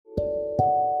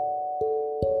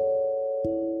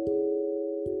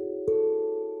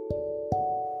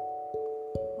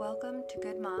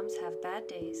Moms Have Bad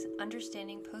Days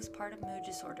Understanding Postpartum Mood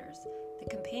Disorders, the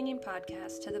companion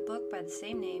podcast to the book by the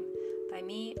same name by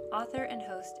me, author and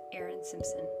host Erin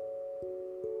Simpson.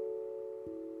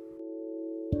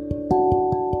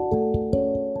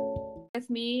 With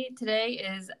me today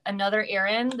is another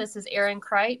Erin. This is Erin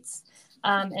Kreitz,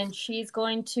 and she's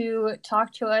going to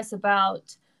talk to us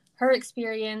about her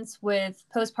experience with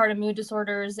postpartum mood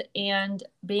disorders and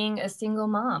being a single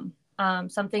mom.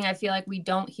 Something I feel like we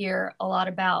don't hear a lot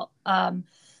about.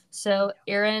 So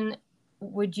Erin,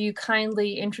 would you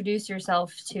kindly introduce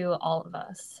yourself to all of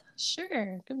us?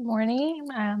 Sure. Good morning.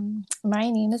 My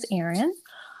name is Erin,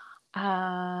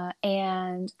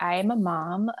 and I'm a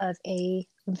mom of a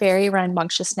very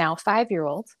rambunctious now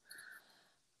 5-year-old.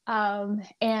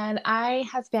 And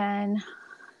I've been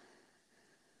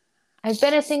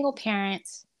a single parent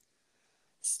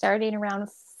starting around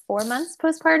 4 months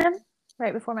postpartum,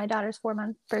 right before my daughter's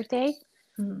 4-month birthday.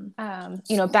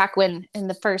 Mm-hmm. Back when in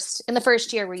the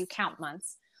first year where you count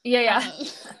months. Yeah.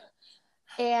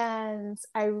 And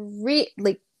I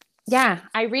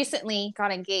recently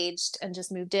got engaged and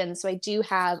just moved in. So I do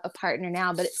have a partner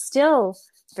now, but it's still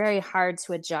very hard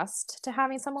to adjust to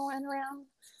having someone around.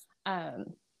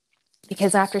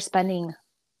 Because after spending,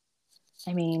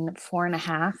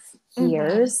 4.5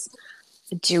 years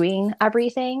doing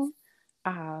everything,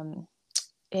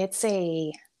 it's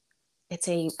a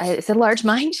large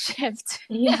mind shift.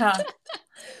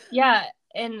 Yeah.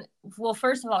 And well,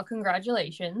 first of all,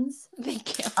 congratulations.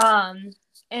 Thank you.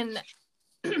 And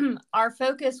our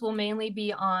focus will mainly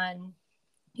be on,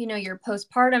 your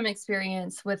postpartum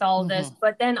experience with all this,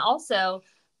 but then also,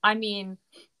 I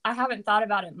haven't thought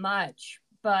about it much,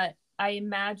 but I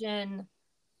imagine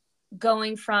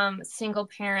going from single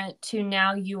parent to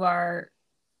now you are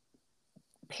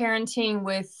parenting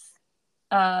with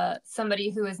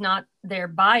somebody who is not their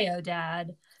bio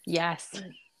dad. Yes.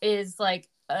 Is like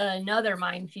another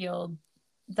minefield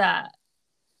that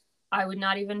I would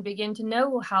not even begin to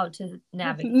know how to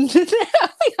navigate.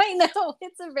 I know.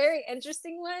 It's a very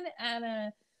interesting one.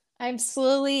 And I'm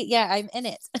in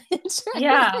it.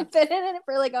 Yeah. I've been in it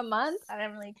for like a month. And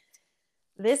I'm like,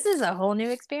 this is a whole new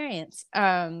experience.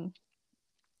 So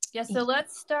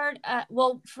let's start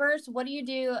first, what do you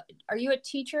do? Are you a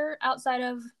teacher outside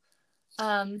of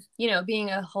being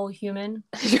a whole human?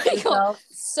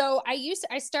 So I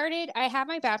have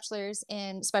my bachelor's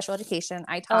in special education.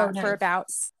 I taught for about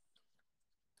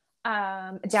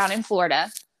down in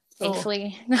Florida.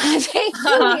 Thankfully,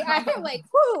 I'm like,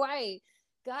 whoo, I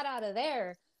got out of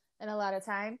there in a lot of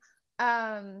time.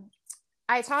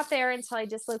 I taught there until I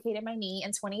dislocated my knee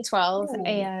in 2012.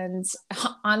 And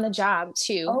on the job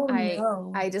too.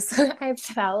 I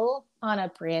fell on a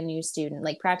brand new student,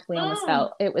 like practically almost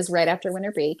fell. It was right after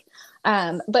winter break.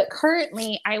 But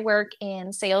currently I work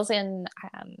in sales and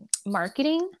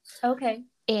marketing. Okay.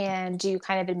 And do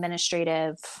kind of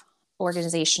administrative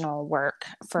organizational work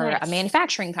for a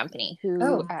manufacturing company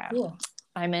who cool.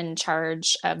 I'm in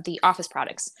charge of the office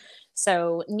products.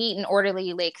 So neat and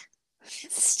orderly, like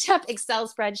stuff, Excel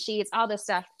spreadsheets, all this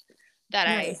stuff that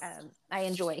I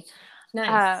enjoy.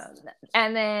 Nice.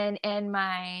 And then in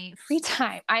my free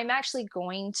time, I'm actually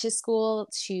going to school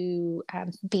to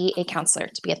be a counselor,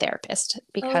 to be a therapist,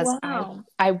 because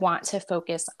I want to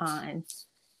focus on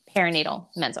perinatal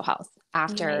mental health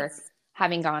after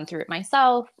having gone through it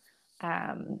myself.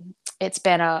 It's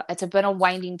been a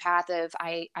winding path of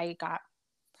I got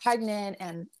pregnant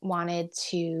and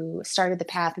started the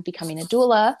path of becoming a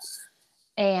doula.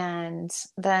 And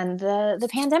then the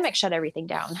pandemic shut everything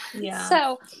down. Yeah.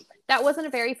 So that wasn't a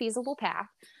very feasible path.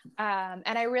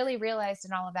 And I really realized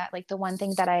in all of that, like the one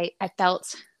thing that I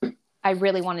felt I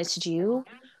really wanted to do,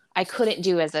 I couldn't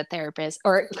do as a therapist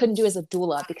or couldn't do as a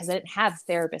doula because I didn't have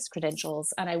therapist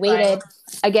credentials. And I waited,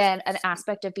 again, an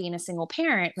aspect of being a single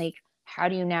parent, like how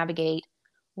do you navigate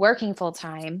working full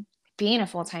time, being a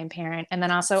full-time parent, and then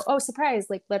also, surprise,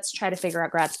 like let's try to figure out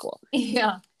grad school.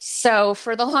 Yeah. So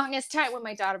for the longest time when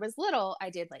my daughter was little, I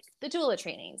did like the doula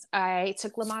trainings. I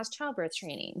took Lamaze childbirth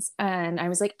trainings and I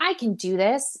was like, I can do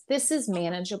this. This is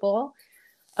manageable.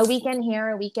 A weekend here,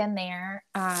 a weekend there.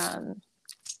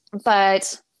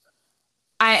 But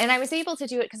I was able to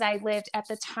do it because I lived at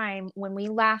the time when we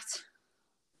left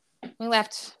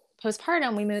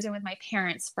postpartum, we moved in with my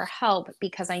parents for help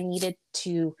because I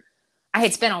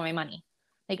had spent all my money.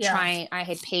 I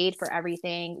had paid for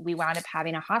everything. We wound up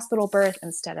having a hospital birth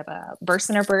instead of a birth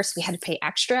center birth. We had to pay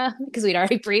extra because we'd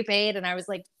already prepaid. And I was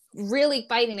like really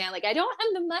fighting that. Like, I don't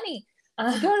have the money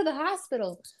to go to the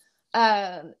hospital.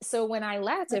 So when I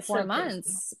left at That's 4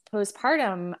 months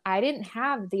postpartum, I didn't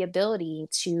have the ability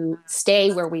to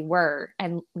stay where we were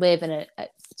and live in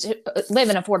live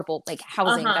in affordable like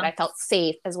housing that I felt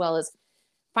safe, as well as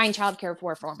find childcare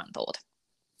for a 4-month-old.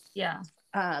 Yeah.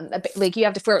 Like you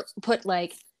have to put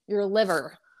like your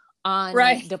liver on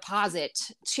deposit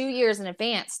 2 years in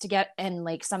advance to get in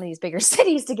like some of these bigger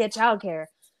cities to get childcare.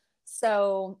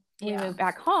 So we moved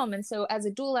back home. And so as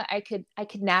a doula, I could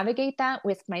navigate that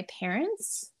with my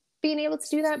parents being able to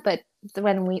do that. But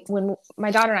when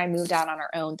my daughter and I moved out on our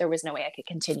own, there was no way I could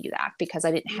continue that because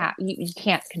I didn't have, you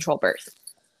can't control birth.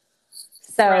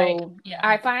 So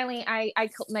I finally,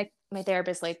 my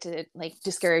therapist liked to like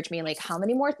discourage me, like, how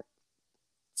many more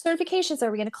certifications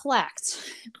are we going to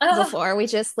collect before we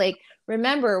just like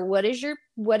remember what is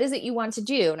it you want to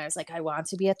do? And I was like, I want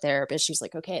to be a therapist. She's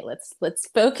like, okay, let's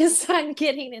focus on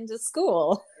getting into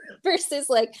school versus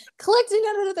like collecting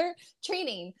another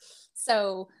training.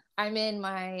 So I'm in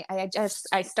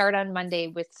I start on Monday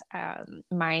with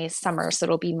my summer, so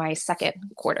it'll be my second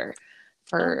quarter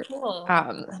for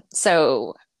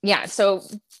so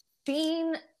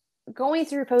going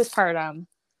through postpartum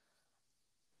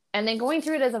and then going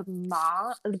through it as a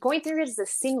mom, going through it as a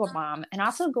single mom, and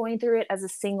also going through it as a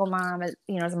single mom,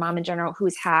 you know, as a mom in general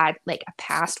who's had like a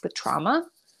past with trauma,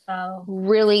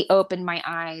 really opened my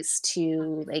eyes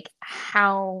to like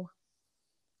how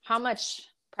much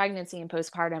pregnancy and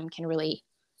postpartum can really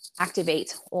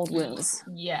activate old wounds.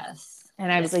 Yes.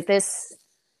 And I was like, this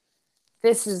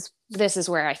is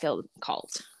where I feel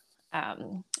called.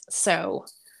 So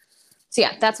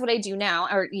yeah, that's what I do now,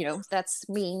 or, you know, that's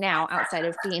me now outside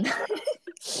of being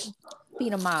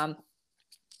a mom.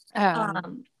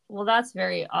 Well, that's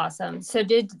very awesome. So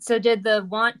did the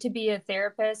want to be a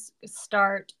therapist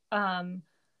start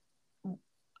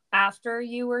after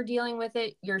you were dealing with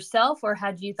it yourself, or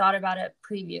had you thought about it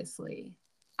previously?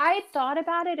 I thought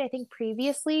about it, I think,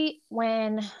 previously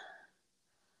when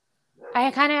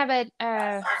I kind of have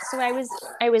so I was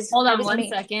hold on one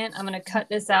second. I'm going to cut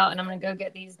this out and I'm going to go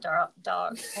get these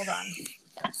dogs. Hold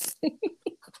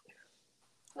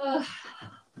on.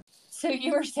 So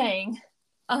you were saying,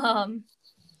 that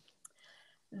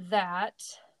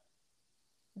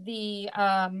the,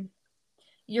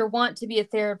 your want to be a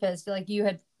therapist, like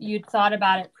you'd thought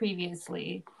about it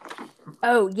previously.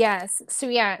 Oh, yes.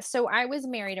 So I was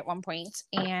married at one point,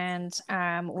 and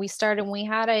we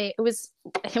had it was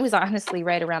honestly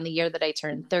right around the year that I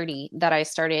turned 30 that I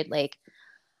started like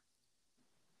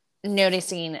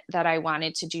noticing that I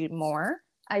wanted to do more.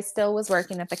 I still was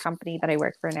working at the company that I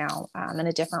work for now, in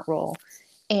a different role.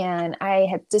 And I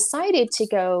had decided to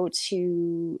go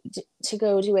to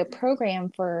do a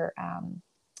program for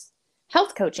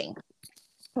health coaching,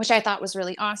 which I thought was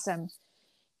really awesome.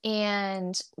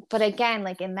 But again,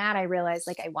 like in that, I realized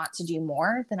like I want to do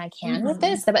more than I can with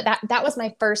this. But that was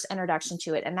my first introduction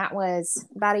to it. And that was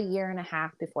about 1.5 years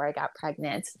before I got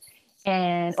pregnant.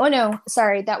 And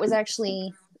that was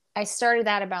actually, I started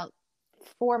that about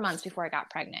 4 months before I got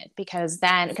pregnant, because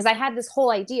I had this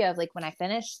whole idea of like, when I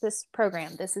finish this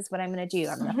program, this is what I'm going to do.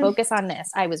 I'm going to focus on this.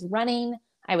 I was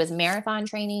marathon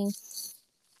training,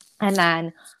 and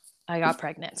then I got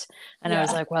pregnant, and I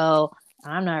was like, well,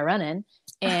 I'm not running.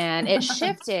 And it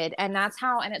shifted. And that's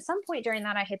how, and at some point during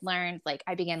that, I had learned, like,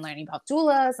 I began learning about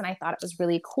doulas, and I thought it was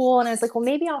really cool. And I was like, well,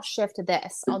 maybe I'll shift to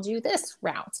this. I'll do this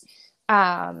route.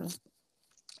 And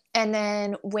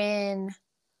then when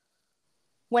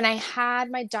I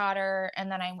had my daughter, and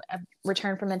then I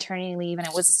returned from maternity leave, and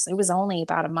it was only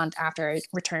about a month after I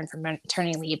returned from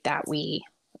maternity leave that we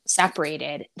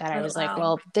separated, that I was like,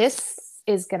 well, this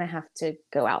is going to have to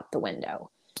go out the window.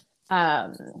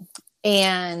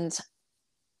 And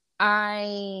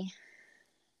I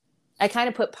kind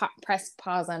of pressed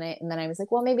pause on it. And then I was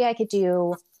like, well, maybe I could be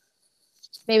a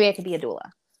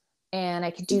doula, and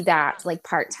I could do that like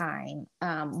part-time,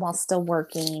 while still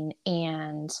working.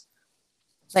 And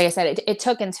like I said, it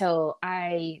took until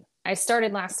I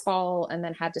started last fall and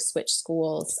then had to switch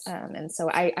schools. And so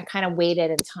I kind of waited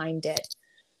and timed it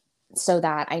so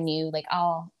that I knew like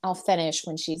I'll finish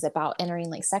when she's about entering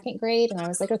like second grade. And I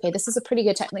was like, okay, this is a pretty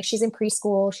good time. Like, she's in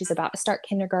preschool, she's about to start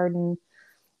kindergarten.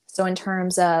 So in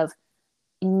terms of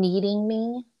needing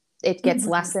me, it gets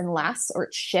less and less, or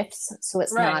it shifts. So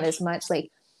it's not as much. Like,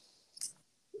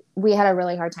 we had a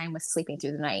really hard time with sleeping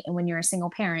through the night. And when you're a single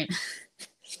parent,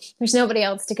 there's nobody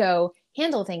else to go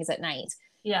handle things at night.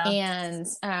 Yeah. And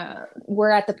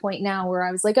we're at the point now where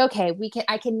I was like, okay,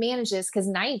 I can manage this, because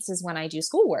nights is when I do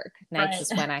schoolwork. Nights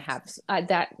is when I have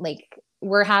that, like,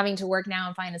 we're having to work now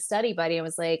and find a study buddy. I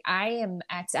was like, I am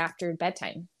after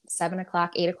bedtime, 7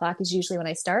 o'clock, 8 o'clock is usually when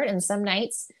I start. And some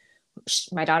nights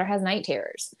my daughter has night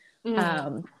terrors.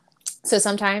 So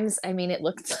sometimes, I mean, it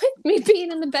looks like me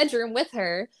being in the bedroom with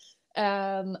her,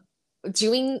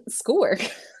 doing schoolwork,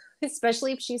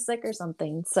 especially if she's sick or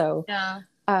something. So,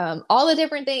 all the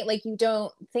different things, like, you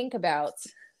don't think about,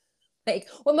 like,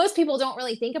 what most people don't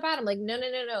really think about. I'm like, no.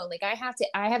 Like, I have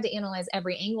to analyze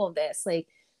every angle of this, like,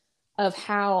 of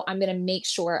how I'm going to make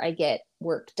sure I get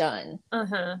work done.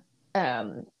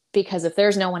 Because if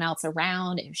there's no one else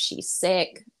around, if she's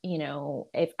sick,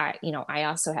 if I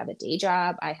also have a day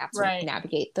job, I have to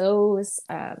navigate those.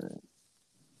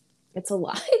 It's a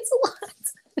lot. It's a lot.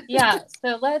 Yeah.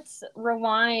 So let's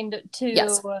rewind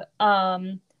to,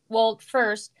 well,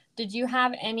 first, did you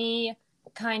have any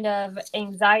kind of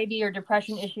anxiety or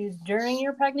depression issues during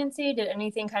your pregnancy? Did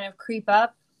anything kind of creep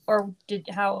up, or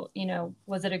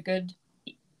was it a good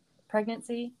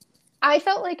pregnancy? I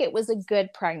felt like it was a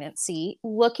good pregnancy.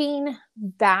 Looking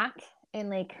back in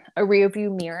like a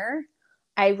rearview mirror,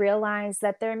 I realized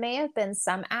that there may have been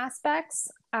some aspects.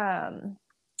 I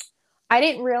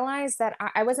didn't realize that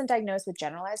I wasn't diagnosed with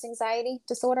generalized anxiety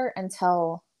disorder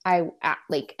until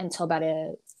about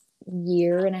a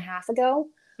year and a half ago.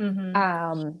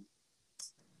 And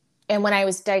when I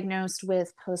was diagnosed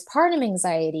with postpartum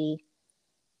anxiety,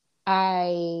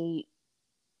 I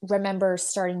remember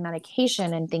starting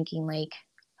medication and thinking like,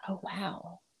 oh,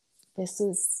 wow, this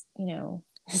is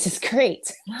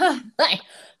great. I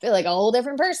feel like a whole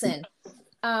different person.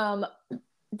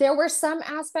 There were some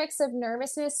aspects of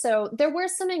nervousness. So there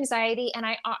was some anxiety, and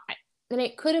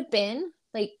it could have been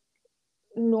like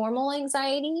normal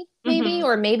anxiety maybe,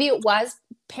 or maybe it was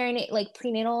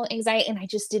prenatal anxiety, and I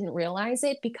just didn't realize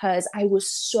it because I was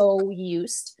so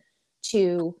used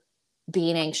to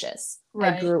being anxious.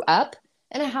 I grew up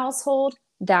in a household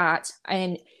that,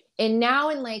 and now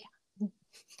in like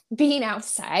being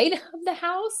outside of the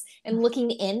house and looking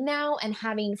in now and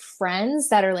having friends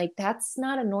that are like, that's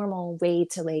not a normal way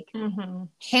to like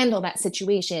handle that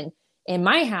situation. In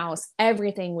my house,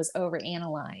 everything was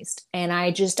overanalyzed. And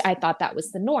I thought that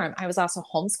was the norm. I was also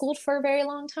homeschooled for a very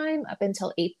long time, up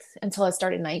until I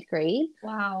started ninth grade.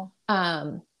 Wow.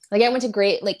 Like I went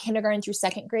to kindergarten through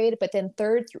second grade, but then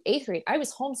third through eighth grade, I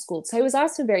was homeschooled. So I was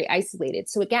also very isolated.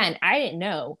 So again, I didn't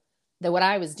know that what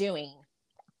I was doing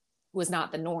was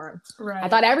not the norm. I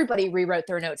thought everybody rewrote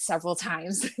their notes several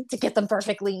times to get them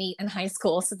perfectly neat in high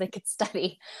school so they could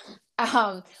study.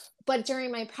 But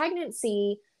during my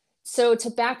pregnancy, so to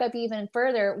back up even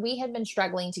further, we had been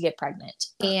struggling to get pregnant,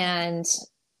 and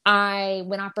I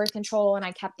went off birth control, and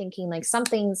I kept thinking like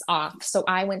something's off. So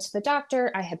I went to the doctor,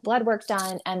 I had blood work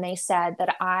done, and they said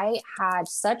that I had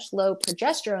such low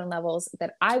progesterone levels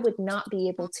that I would not be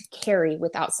able to carry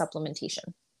without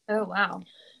supplementation. Oh, wow.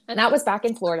 And that was back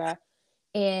in Florida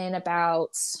in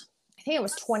about, I think it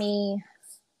was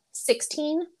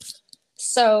 2016.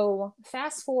 So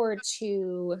fast forward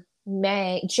to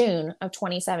June of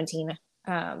 2017.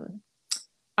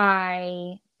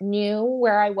 I knew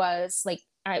where I was. Like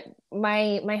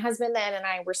my husband then and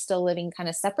I were still living kind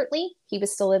of separately. He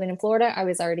was still living in Florida. I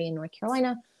was already in North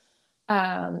Carolina.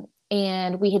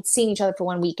 And we had seen each other for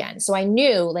one weekend. So I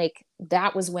knew like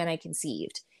that was when I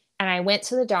conceived. And I went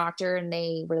to the doctor, and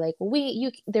they were like,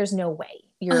 well, there's no way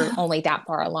you're only that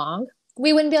far along.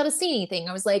 We wouldn't be able to see anything.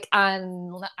 I was like, I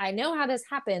know how this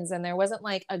happens. And there wasn't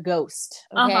like a ghost.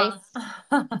 Okay.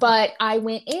 But I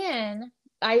went in,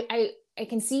 I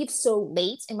conceived so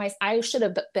late I should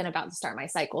have been about to start my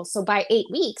cycle. So by 8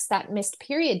 weeks, that missed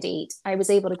period date, I was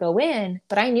able to go in,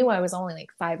 but I knew I was only like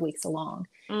 5 weeks along.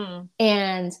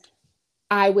 And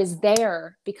I was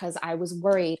there because I was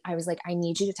worried. I was like, I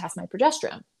need you to test my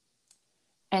progesterone.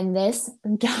 And this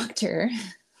doctor,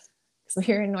 because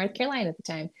we were in North Carolina at the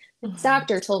time, the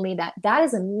doctor told me that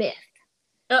is a myth.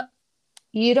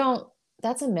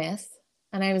 That's a myth.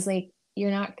 And I was like,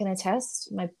 you're not going to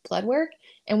test my blood work?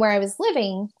 And where I was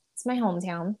living, it's my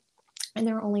hometown, and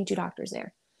there were only 2 doctors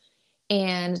there.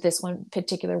 And this one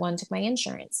particular one took my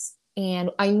insurance. And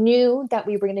I knew that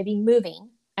we were going to be moving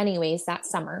anyways that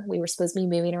summer. We were supposed to be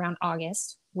moving around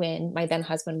August when my then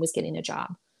husband was getting a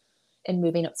job and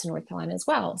moving up to North Carolina as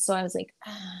well. So I was like,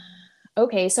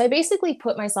 okay. So I basically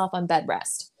put myself on bed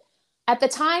rest. At the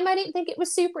time, I didn't think it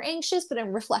was super anxious, but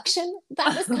in reflection,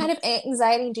 that was kind of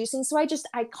anxiety inducing. So I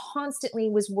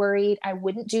constantly was worried. I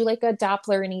wouldn't do like a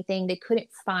Doppler or anything. They couldn't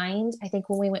find, I think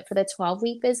when we went for the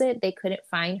 12-week visit, they couldn't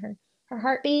find her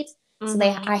heartbeat. So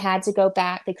I had to go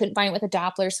back. They couldn't find it with a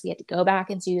Doppler. So we had to go back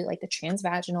and do like the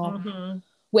transvaginal,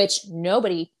 which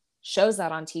nobody shows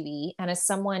that on TV. And as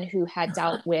someone who had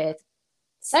dealt with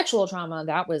sexual trauma,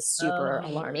 that was super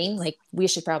alarming. Like we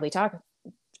should probably talk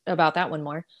about that one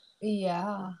more.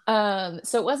 Yeah.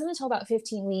 So it wasn't until about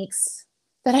 15 weeks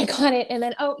that I got it. And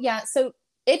then, oh yeah, so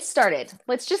it started.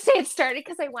 Let's just say it started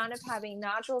because I wound up having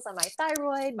nodules on my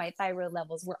thyroid. My thyroid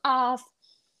levels were off.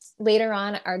 Later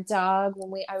on, our dog,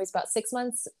 I was about 6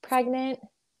 months pregnant,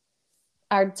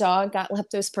 our dog got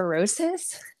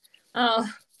leptospirosis. Oh.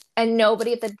 And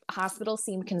nobody at the hospital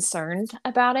seemed concerned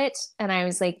about it. And I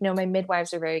was like, no, my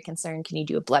midwives are very concerned. Can you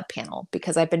do a blood panel?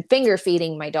 Because I've been finger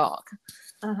feeding my dog.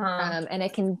 And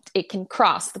it can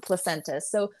cross the placenta.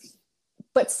 So,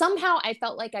 but somehow I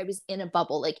felt like I was in a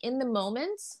bubble. Like in the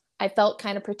moment, I felt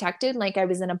kind of protected, like I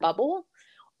was in a bubble,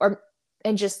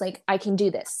 and just like, I can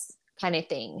do this kind of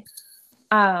thing.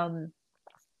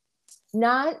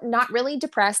 Not really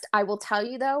depressed. I will tell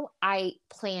you though, I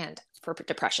planned for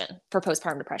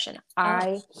postpartum depression.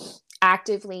 I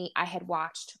had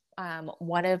watched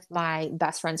one of my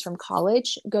best friends from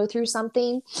college go through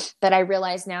something that I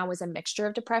realize now was a mixture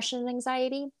of depression and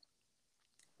anxiety.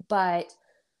 But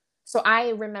so I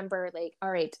remember like, all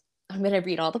right, I'm going to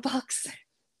read all the books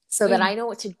so that I know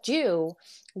what to do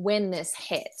when this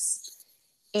hits.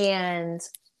 And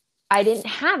I didn't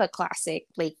have a classic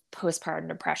like postpartum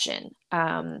depression.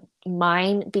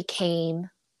 Mine became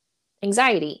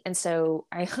anxiety. And so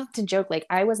I often joke, like,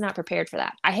 I was not prepared for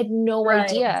that. I had no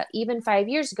idea, even 5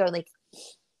 years ago, like,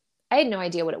 I had no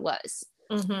idea what it was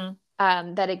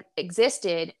that it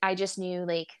existed. I just knew,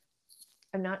 like,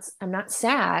 I'm not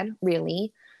sad,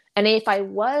 really. And if I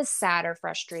was sad or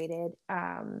frustrated,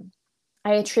 I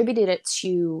attributed it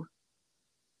to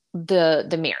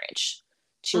the marriage,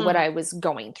 to what I was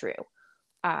going through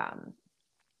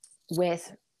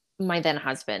with my then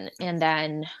husband. And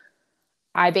then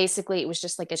it was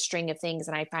just like a string of things.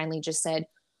 And I finally just said,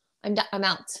 I'm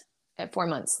out at 4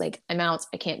 months. Like, I'm out.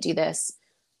 I can't do this.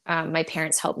 My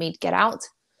parents helped me get out.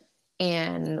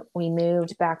 And we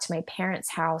moved back to my parents'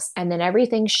 house. And then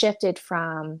everything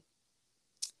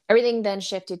then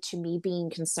shifted to me being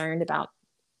concerned about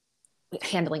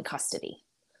handling custody.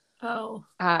 Oh.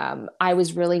 I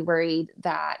was really worried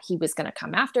that he was going to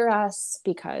come after us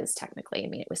because technically, I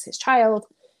mean, it was his child.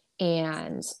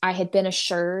 And I had been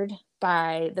assured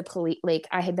by the police, like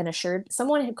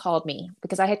someone had called me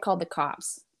because I had called the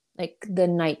cops like the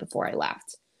night before I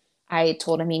left. I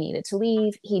told him he needed to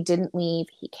leave. He didn't leave.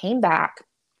 He came back.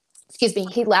 Excuse me.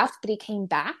 He left, but he came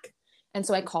back. And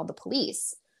so I called the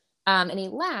police. And he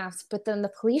left, but then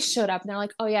the police showed up and they're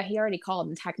like, oh yeah, he already called.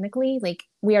 And technically, like,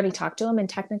 we already talked to him, and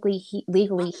technically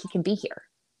legally he can be here.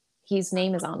 His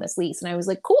name is on this lease. And I was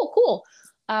like, cool.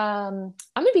 I'm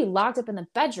going to be locked up in the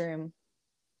bedroom,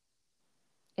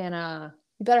 and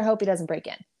you better hope he doesn't break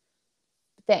in.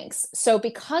 Thanks. So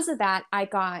because of that, I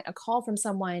got a call from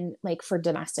someone like for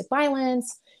domestic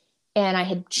violence, and I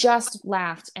had just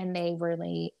left, and they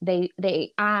really,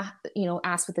 they asked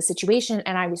what the situation.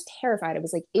 And I was terrified. I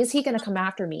was like, is he going to come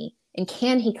after me? And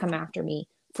can he come after me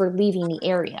for leaving the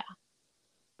area?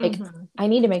 Like, I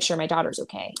need to make sure my daughter's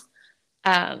okay.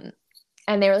 And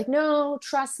they were like, no,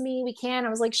 trust me, we can. I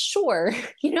was like, sure,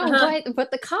 but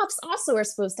the cops also are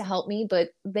supposed to help me,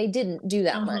 but they didn't do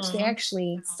that much. They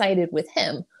actually sided with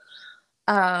him.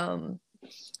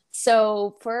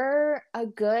 So for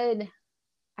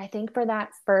that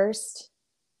first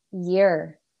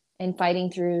year and fighting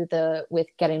through with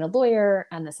getting a lawyer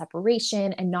and the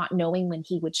separation and not knowing when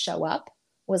he would show up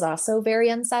was also very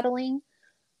unsettling.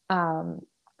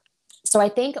 So I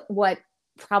think what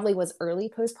probably was early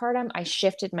postpartum, I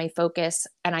shifted my focus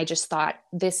and I just thought,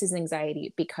 this is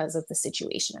anxiety because of the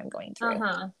situation I'm going through.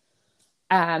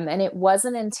 And it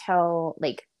wasn't until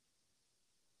like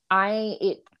my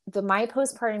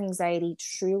postpartum anxiety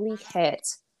truly hit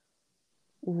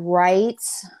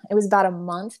it was about a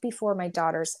month before my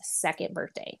daughter's second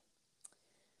birthday.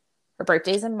 Her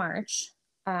birthday's in March,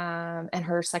 and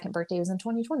her second birthday was in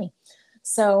 2020.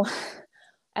 So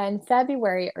in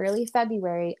early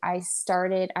February, I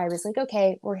was like,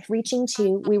 okay, we're reaching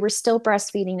 2. We were still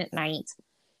breastfeeding at night.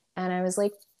 And I was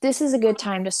like, this is a good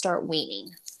time to start weaning.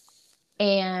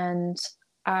 And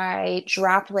I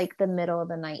dropped like the middle of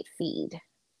the night feed.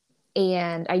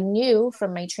 And I knew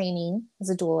from my training as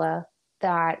a doula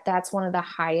that that's one of the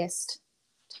highest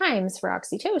times for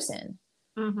oxytocin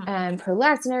and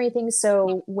prolactin and everything.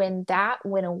 So when that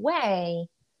went away,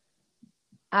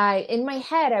 in my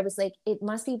head, I was like, it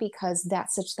must be because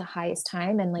that's such the highest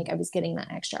time. And like, I was getting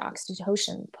that extra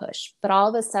oxytocin push, but all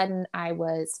of a sudden I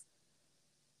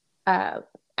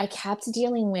kept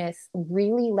dealing with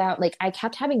really loud, like I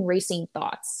kept having racing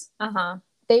thoughts.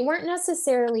 They weren't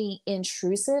necessarily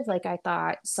intrusive. Like I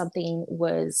thought something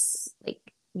was like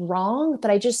wrong,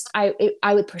 but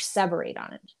I would perseverate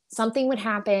on it. Something would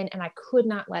happen and I could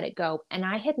not let it go. And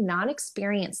I had not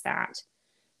experienced that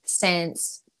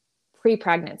since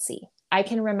pre-pregnancy. I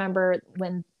can remember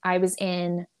when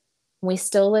we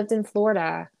still lived in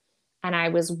Florida and I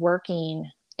was working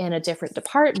in a different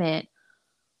department,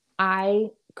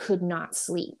 I could not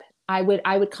sleep. I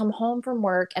would come home from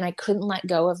work and I couldn't let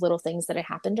go of little things that had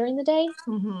happened during the day.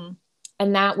 Mm-hmm.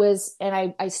 And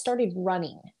I started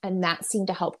running, and that seemed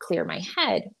to help clear my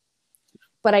head.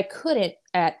 But I couldn't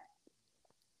at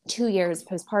 2 years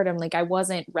postpartum. Like, I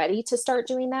wasn't ready to start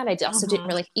doing that. I also didn't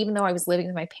really, even though I was living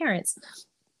with my parents,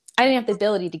 I didn't have the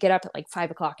ability to get up at like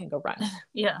 5 o'clock and go run.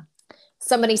 Yeah.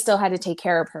 Somebody still had to take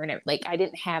care of her. And like, I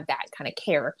didn't have that kind of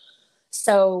care.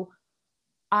 So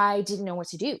I didn't know what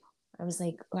to do. I was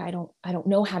like, I don't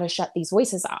know how to shut these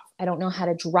voices off. I don't know how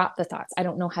to drop the thoughts. I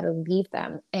don't know how to leave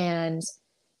them. And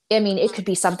I mean, it could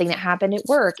be something that happened at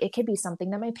work. It could be something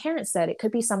that my parents said. It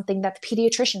could be something that the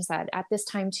pediatrician said. At this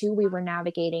time too, we were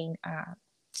navigating,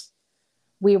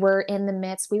 we were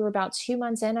about 2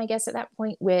 months in, I guess, at that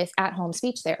point, with at-home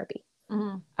speech therapy.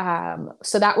 Mm-hmm.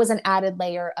 So that was an added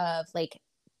layer of like,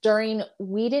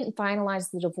 we didn't finalize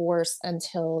the divorce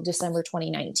until December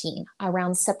 2019.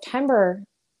 Around September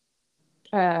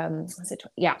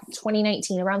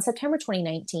 2019, around September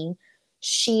 2019,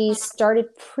 she started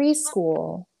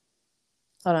preschool.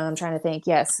 Hold on, I'm trying to think.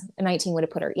 Yes, 19 would have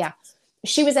put her. Yeah.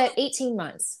 She was at 18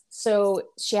 months. So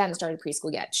she hadn't started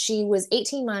preschool yet. She was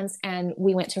 18 months and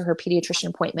we went to her pediatrician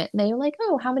appointment and they were like,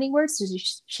 oh, how many words did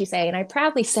she say? And I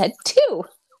proudly said 2.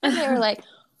 And they were like,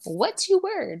 what 2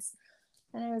 words?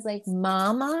 And I was like,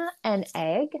 mama and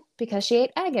egg, because she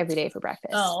ate egg every day for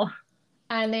breakfast. Oh.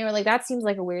 And they were like, that seems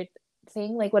like a weird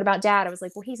thing. Like, what about dad? I was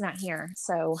like, well, he's not here.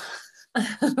 So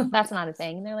that's not a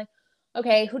thing. And they're like,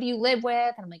 okay, who do you live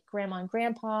with? And I'm like, grandma and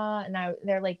grandpa. And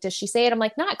they're like, does she say it? I'm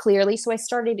like, not clearly. So I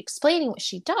started explaining what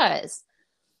she does.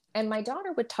 And my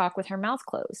daughter would talk with her mouth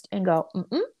closed and go,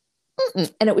 mm-mm,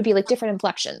 mm-mm. And it would be like different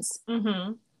inflections.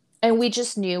 Mm-hmm. And we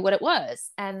just knew what it was.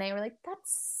 And they were like,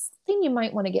 that's something you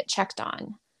might want to get checked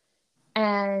on.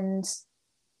 And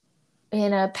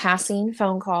in a passing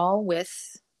phone call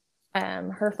with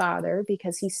her father,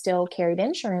 because he still carried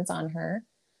insurance on her,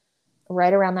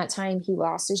 right around that time, he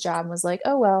lost his job and was like,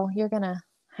 oh, well, you're going to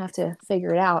have to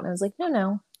figure it out. And I was like,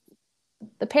 no.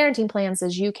 The parenting plan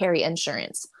says you carry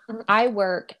insurance. Mm-hmm. I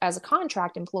work as a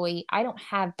contract employee. I don't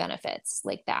have benefits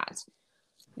like that.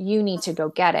 You need to go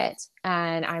get it.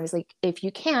 And I was like, if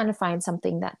you can find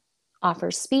something that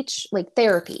offers speech, like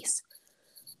therapies,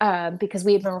 because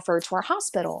we had been referred to our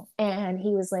hospital. And he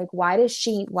was like, why do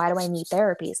I need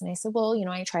therapies? And I said, well,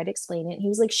 I tried to explain it. And he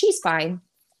was like, she's fine.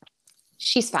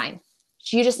 She's fine.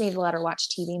 You just need to let her watch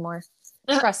TV more.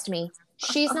 Trust me.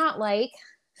 She's not like,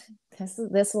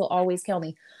 this will always kill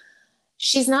me.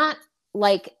 She's not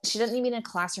like, she doesn't even be in a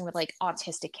classroom with like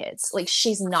autistic kids. Like,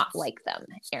 she's not like them,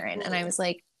 Erin. And I was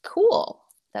like, cool.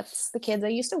 That's the kids I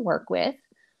used to work with.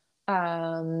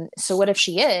 So what if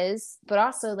she is? But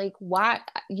also, like, why?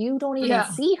 You don't even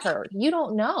see her. You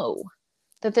don't know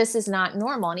that this is not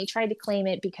normal. And he tried to claim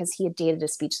it because he had dated a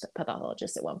speech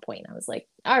pathologist at one point. I was like,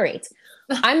 all right,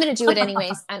 I'm going to do it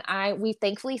anyways. And we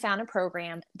thankfully found a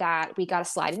program that we got a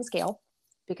sliding scale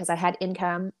because I had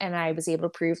income and I was able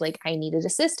to prove like I needed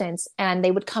assistance, and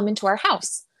they would come into our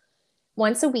house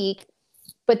once a week.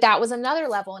 But that was another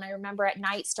level. And I remember at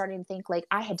night starting to think like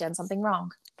I had done something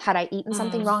wrong. Had I eaten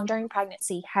something wrong during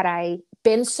pregnancy? Had I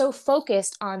been so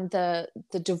focused on the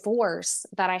divorce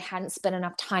that I hadn't spent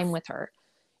enough time with her?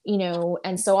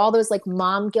 And so all those like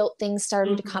mom guilt things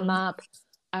started to come up.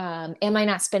 Am I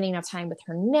not spending enough time with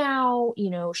her now?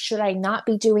 Should I not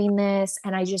be doing this?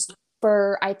 And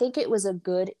I think it was a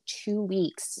good 2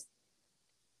 weeks,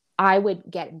 I would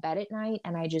get in bed at night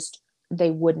and they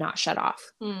would not shut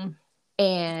off.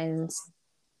 And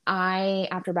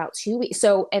after about 2 weeks,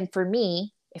 and for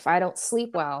me, if I don't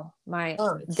sleep well,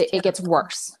 it gets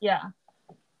worse. Yeah.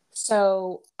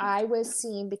 So I was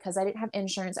seeing, because I didn't have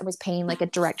insurance, I was paying like a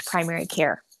direct primary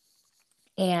care.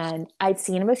 And I'd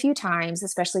seen him a few times,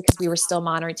 especially because we were still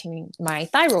monitoring my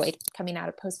thyroid coming out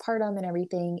of postpartum and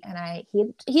everything. And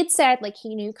he had said, like,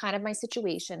 he knew kind of my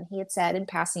situation. He had said in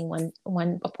passing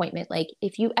one appointment, like,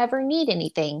 if you ever need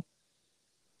anything,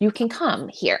 you can come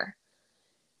here.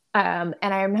 And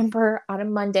I remember on a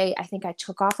Monday, I think I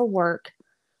took off of work.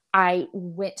 I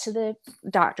went to the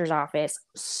doctor's office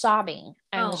sobbing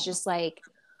and was just like,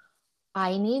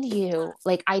 I need you.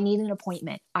 Like, I need an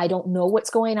appointment. I don't know what's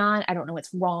going on. I don't know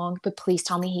what's wrong, but please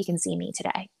tell me he can see me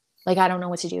today. Like, I don't know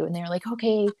what to do. And they're like,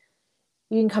 okay,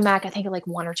 you can come back, I think at like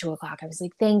 1 or 2 o'clock. I was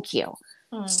like, thank you.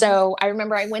 So I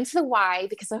remember I went to the Y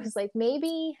because I was like,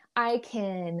 maybe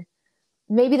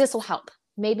this will help.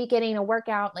 Maybe getting a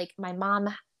workout. Like my mom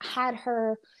had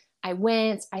her, I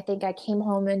went, I think I came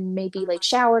home and maybe like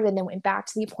showered and then went back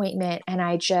to the appointment, and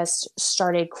I just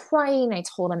started crying. I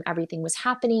told them everything was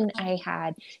happening.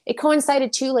 It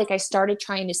coincided too. Like I started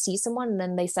trying to see someone and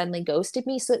then they suddenly ghosted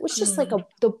me. So it was just like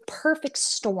the perfect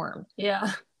storm.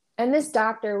 Yeah. And this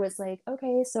doctor was like,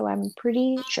 okay, so I'm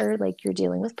pretty sure like you're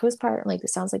dealing with postpartum. Like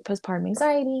this sounds like postpartum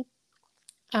anxiety.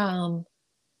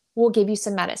 We'll give you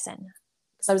some medicine.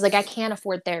 So I was like, I can't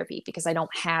afford therapy because I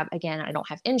don't have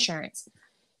insurance.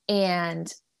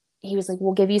 And he was like,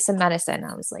 we'll give you some medicine.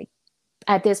 I was like,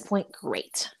 at this point,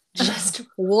 great. Just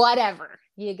whatever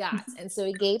you got. And so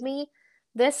he gave me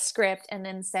this script and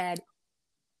then said,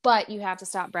 but you have to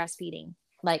stop breastfeeding.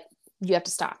 Like you have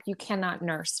to stop. You cannot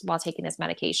nurse while taking this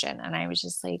medication. And I was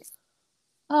just like,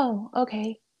 oh,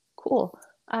 okay, cool.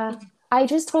 I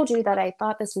just told you that I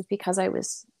thought this was because I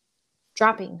was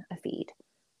dropping a feed,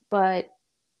 but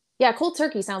yeah, cold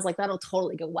turkey sounds like that'll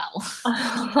totally go well.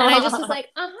 And I just was like,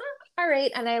 all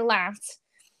right. And I laughed.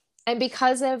 And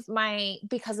because of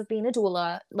being a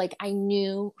doula, like I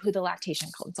knew who the lactation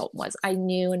consultant was. I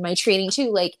knew in my training too,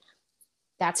 like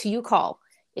that's who you call.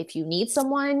 If you need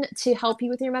someone to help you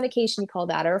with your medication, you call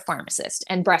that or a pharmacist.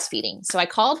 And breastfeeding. So I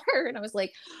called her and I was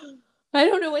like, I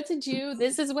don't know what to do.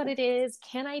 This is what it is.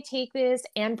 Can I take this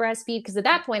and breastfeed? Because at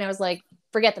that point I was like,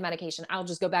 forget the medication. I'll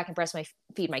just go back and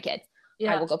feed my kid.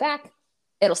 Yeah. I will go back.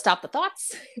 It'll stop the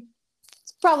thoughts.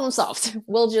 Problem solved.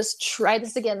 We'll just try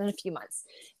this again in a few months.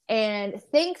 And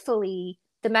thankfully,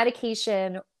 the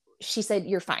medication, she said,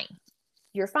 you're fine.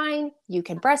 You're fine. You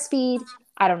can breastfeed.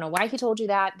 I don't know why he told you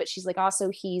that, but she's like,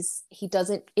 also, he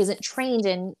isn't trained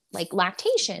in like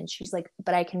lactation. She's like,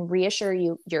 but I can reassure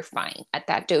you, you're fine at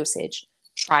that dosage.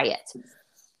 Try it.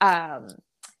 And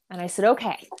I said,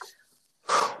 okay.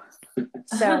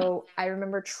 So I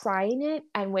remember trying it,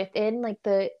 and within like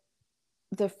the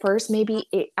first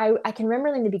I can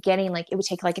remember in the beginning, like it would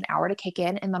take like an hour to kick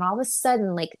in, and then all of a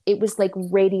sudden like it was like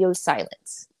radio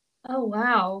silence. Oh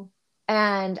wow.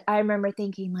 And I remember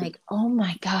thinking like, oh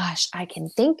my gosh, I can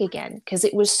think again, because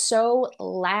it was so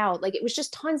loud. Like it was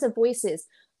just tons of voices.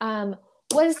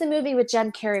 What is the movie with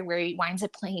Jim Carrey where he winds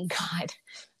up playing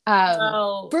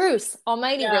God? Bruce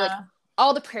Almighty, where like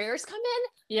all the prayers come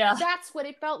in. Yeah. That's what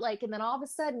it felt like. And then all of a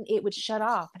sudden it would shut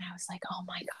off. And I was like, oh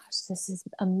my gosh, this is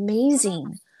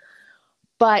amazing.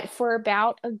 But for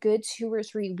about a good 2 or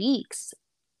 3 weeks,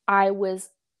 I was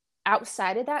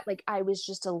outside of that. Like I was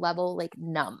just a level like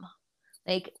numb.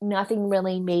 Like nothing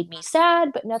really made me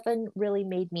sad, but nothing really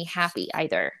made me happy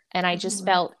either. And I just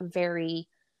felt very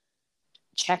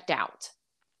checked out,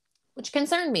 which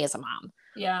concerned me as a mom.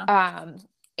 Yeah.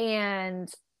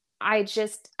 And I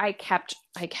kept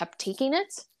taking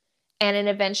it. And then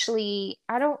eventually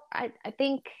I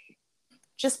think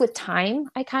just with time,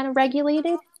 I kind of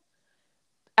regulated.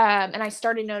 And I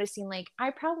started noticing like, I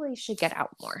probably should get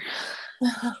out more.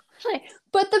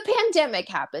 But the pandemic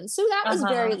happened. So that was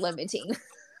very limiting.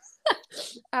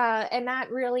 And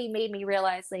that really made me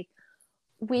realize like,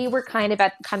 we were kind of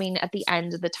coming at the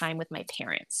end of the time with my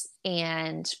parents,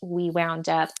 and we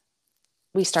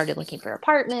started looking for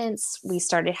apartments. I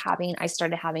started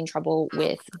having trouble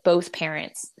with both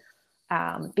parents,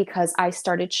 because I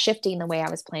started shifting the way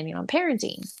I was planning on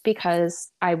parenting,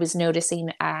 because I was noticing,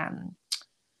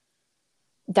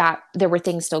 that there were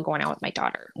things still going on with my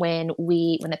daughter. When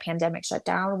the pandemic shut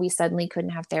down, we suddenly couldn't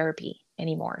have therapy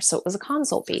anymore. So it was a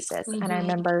consult basis. Mm-hmm. And I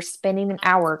remember spending an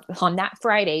hour on that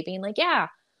Friday being like, yeah,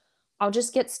 I'll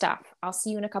just get stuff. I'll see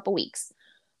you in a couple weeks.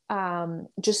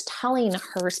 Just telling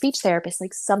her speech therapist,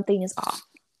 like, something is off.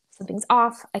 Something's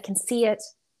off. I can see it.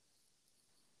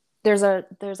 There's a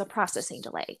processing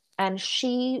delay. And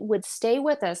she would stay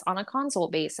with us on a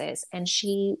consult basis, and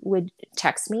she would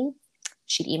text me.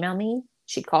 She'd email me.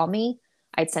 She'd call me.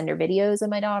 I'd send her videos of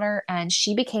my daughter, and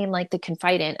she became like the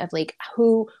confidant of like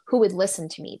who would listen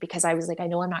to me, because I was like, I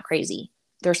know I'm not crazy.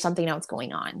 There's something else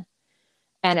going on.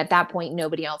 And at that point,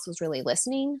 nobody else was really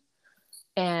listening.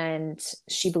 And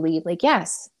she believed like,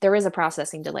 yes, there is a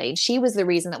processing delay. And she was the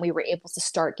reason that we were able to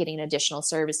start getting additional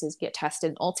services, get tested.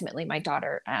 And ultimately, my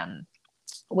daughter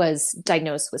was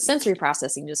diagnosed with sensory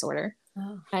processing disorder.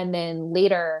 Oh. And then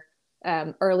later,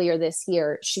 earlier this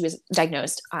year, she was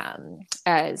diagnosed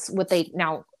as what they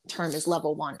now term as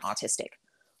level 1 autistic,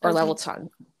 or level 2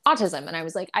 autism. And I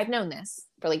was like, I've known this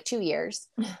for like 2 years,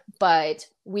 but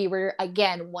we were,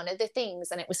 again, one of the things,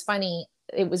 and it was funny,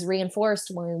 it was reinforced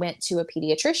when we went to a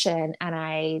pediatrician,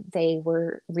 and they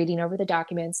were reading over the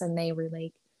documents, and they were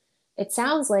like, it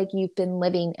sounds like you've been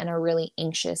living in a really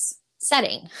anxious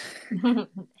setting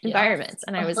environments.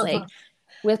 And I was like,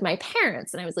 with my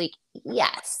parents. And I was like,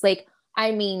 yes. Like,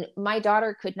 I mean, my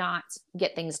daughter could not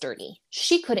get things dirty.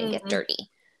 She couldn't get dirty.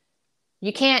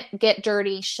 You can't get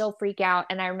dirty. She'll freak out.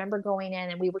 And I remember going in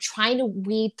and we were trying to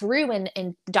weed through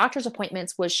and doctor's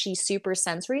appointments. Was she super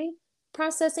sensory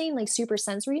processing, like super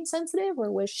sensory sensitive?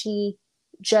 Or was she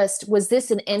just, was this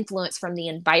an influence from the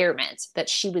environment that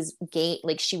she was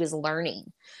like she was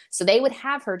learning? So they would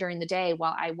have her during the day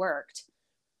while I worked.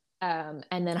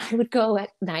 And then I would go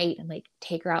at night and like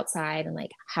take her outside and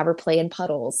like have her play in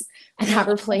puddles and have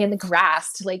her play in the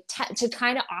grass to like to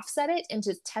kind of offset it and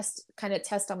to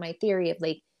test on my theory of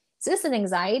like, is this an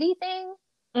anxiety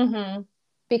thing?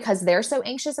 Because they're so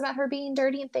anxious about her being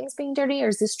dirty and things being dirty, or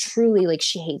is this truly like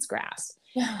she hates grass?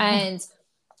 And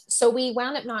so we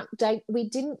wound up we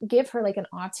didn't give her like an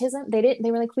autism.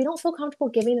 They were like, we don't feel comfortable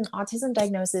giving an autism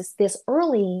diagnosis this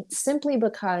early simply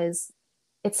because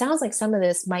it sounds like some of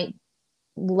this might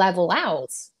level out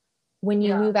when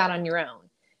you move out on your own.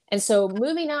 And so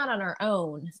moving out on our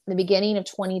own, the beginning of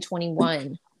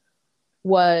 2021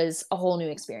 was a whole new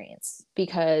experience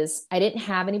because I didn't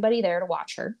have anybody there to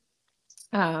watch her.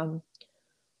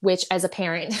 Which as a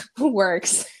parent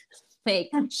works, like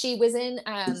she was in,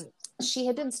 she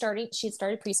had started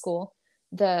preschool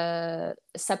the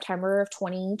September of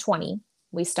 2020.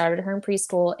 We started her in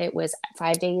preschool. It was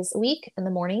 5 days a week in the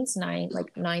mornings, 9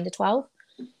 to 12.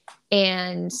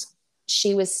 And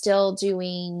she was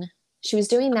doing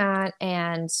that.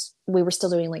 And we were still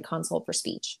doing like consult for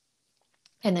speech.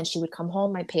 And then she would come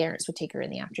home. My parents would take her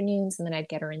in the afternoons and then I'd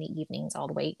get her in the evenings all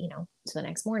the way, to the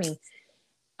next morning.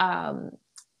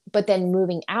 But then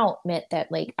moving out meant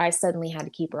that like, I suddenly had to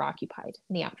keep her occupied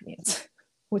in the afternoons,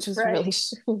 which was really,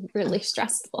 really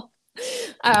stressful.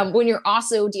 When you're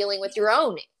also dealing with your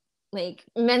own like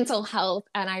mental health.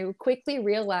 And I quickly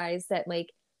realized that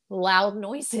like loud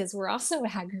noises were also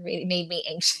aggravating, made me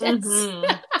anxious.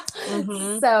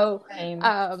 So,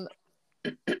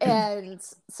 and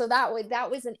so that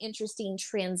was an interesting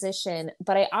transition,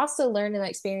 but I also learned in that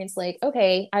experience, like,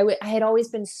 okay, I had always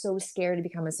been so scared to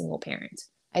become a single parent.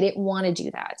 I didn't want to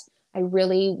do that. I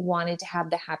really wanted to have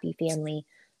the happy family.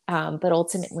 But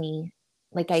ultimately,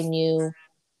 like I knew,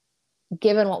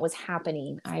 given what was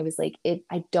happening, I was like,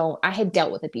 I had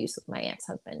dealt with abuse with my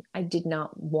ex-husband. I did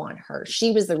not want her.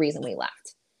 She was the reason we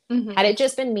left. Had it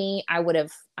just been me, I would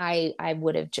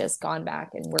have just gone back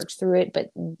and worked through it.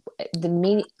 But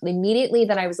immediately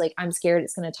that I was like, I'm scared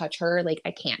it's going to touch her. Like,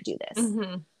 I can't do this.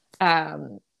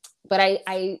 But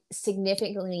I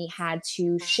significantly had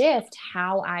to shift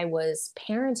how I was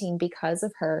parenting because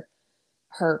of her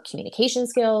communication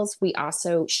skills.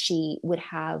 She would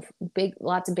have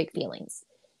lots of big feelings.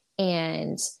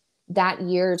 And that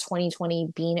year,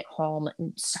 2020, being at home,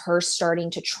 her starting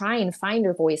to try and find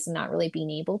her voice and not really being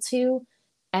able to.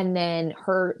 And then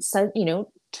her son,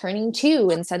 turning 2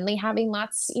 and suddenly having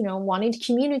lots, wanting to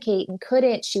communicate and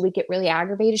couldn't. She would get really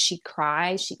aggravated. She'd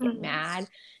cry. She'd get mad.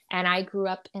 And I grew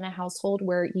up in a household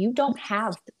where you don't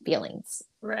have feelings.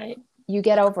 Right. You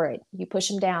get over it. You push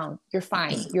them down. You're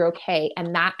fine. You're okay.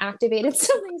 And that activated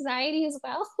some anxiety as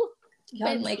well.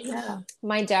 And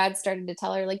my dad started to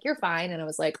tell her, like, you're fine. And I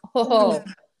was like, oh,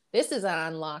 this is an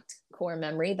unlocked core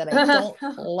memory that I don't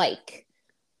like.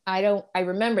 I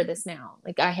remember this now.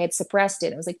 Like, I had suppressed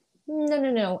it. I was like,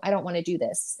 no, I don't want to do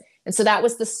this. And so that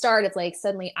was the start of like,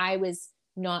 suddenly I was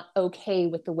not okay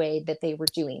with the way that they were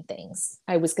doing things.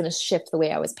 I was going to shift the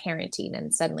way I was parenting.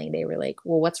 And suddenly they were like,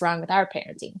 well, what's wrong with our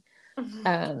parenting?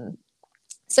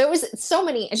 So it was so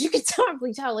many, as you could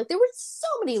probably tell, like there were so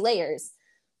many layers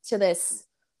to this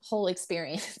whole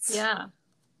experience. Yeah.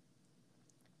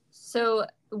 So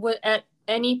at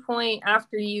any point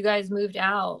after you guys moved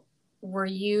out, were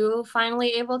you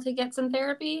finally able to get some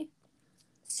therapy?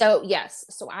 So yes.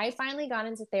 So I finally got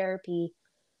into therapy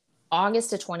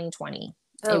August of 2020.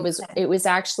 Okay. It was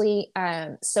actually,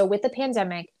 so with the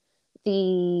pandemic,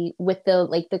 with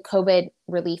the COVID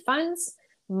relief funds,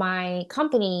 my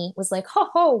company was like,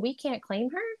 we can't claim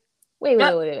her. Wait.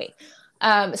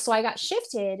 So I got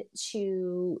shifted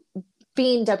to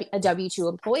being a W-2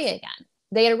 employee again.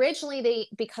 They had originally,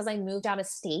 because I moved out of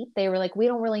state, they were like, we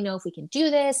don't really know if we can do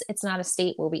this. It's not a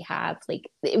state where we have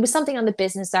it was something on the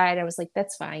business side. I was like,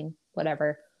 that's fine,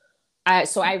 whatever.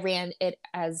 So I ran it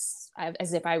as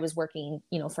if I was working,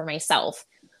 for myself,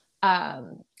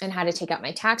 and had to take out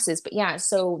my taxes. But yeah,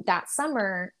 so that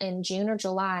summer in June or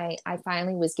July, I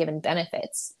finally was given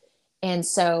benefits. And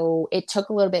so it took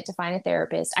a little bit to find a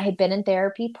therapist. I had been in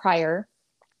therapy prior,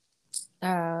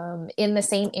 in the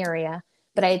same area,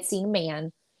 but I had seen a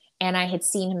man. And I had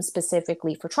seen him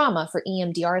specifically for trauma, for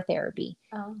EMDR therapy.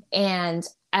 Oh. And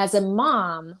as a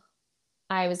mom,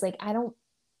 I was like, I don't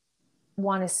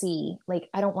want to see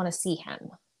him.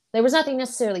 There was nothing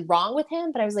necessarily wrong with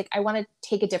him, but I was like, I want to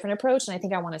take a different approach. And I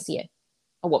think I want to see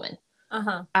a woman.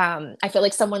 Uh-huh. I feel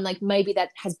like someone like maybe that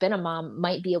has been a mom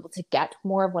might be able to get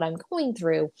more of what I'm going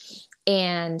through.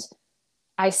 And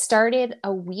I started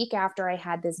a week after I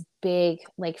had this big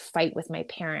like fight with my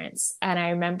parents. And I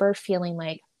remember feeling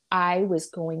like I was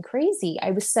going crazy.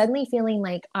 I was suddenly feeling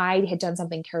like I had done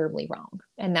something terribly wrong.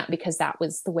 And that because that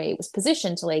was the way it was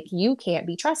positioned to like, you can't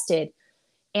be trusted.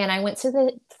 And I went to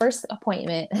the first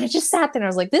appointment and I just sat there and I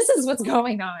was like, this is what's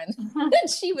going on. And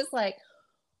she was like,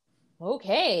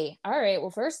 okay, all right.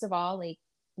 Well, first of all, like,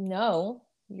 no,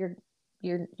 you're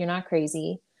not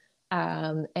crazy.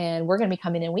 And we're going to be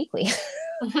coming in weekly.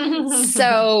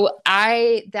 So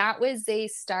that was a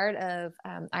start of,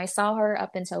 I saw her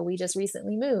up until we just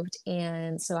recently moved.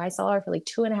 And so I saw her for like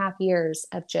 2.5 years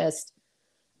of just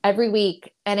every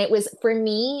week. And it was, for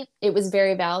me, it was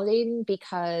very validating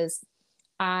because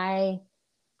I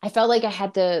felt like I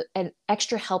had an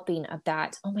extra helping of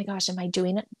that. Oh my gosh, am I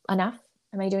doing enough?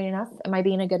 Am I doing enough? Am I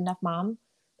being a good enough mom?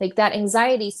 Like that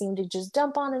anxiety seemed to just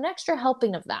dump on an extra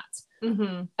helping of that.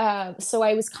 Mm-hmm. So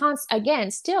I was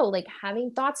again, still like having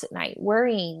thoughts at night,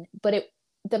 worrying, but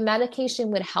the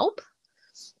medication would help,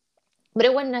 but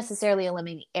it wouldn't necessarily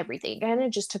eliminate everything. And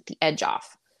it just took the edge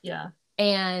off. Yeah.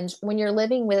 And when you're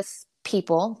living with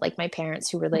people like my parents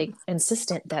who were like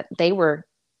insistent that they were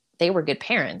good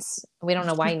parents, we don't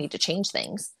know why you need to change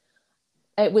things.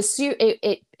 It was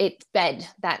it fed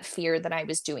that fear that I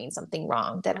was doing something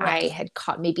wrong, that right.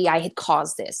 Maybe I had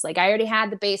caused this. Like I already had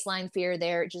the baseline fear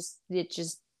there. It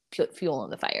just put fuel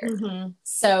on the fire. Mm-hmm.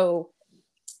 So,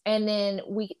 and then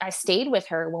I stayed with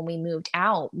her when we moved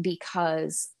out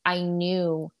because I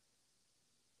knew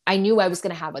I was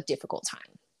going to have a difficult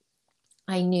time.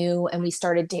 I knew, and we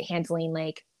started handling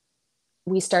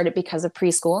because of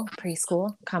preschool.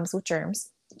 Preschool comes with germs.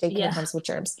 Daycare comes with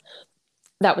germs.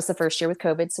 That was the first year with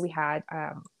COVID. So we had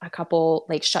a couple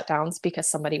like shutdowns because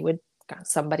somebody's,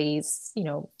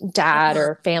 dad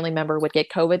or family member would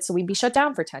get COVID. So we'd be shut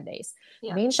down for 10 days.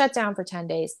 Yeah. Being shut down for 10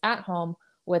 days at home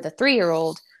with a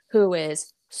 3-year-old who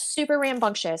is super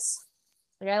rambunctious.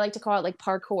 Like I like to call it like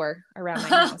parkour around my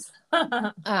house.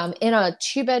 In a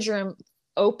 2-bedroom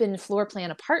open floor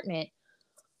plan apartment,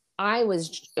 I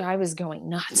was going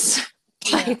nuts.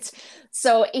 Right.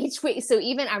 So each week,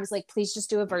 even I was like, please just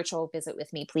do a virtual visit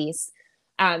with me, please.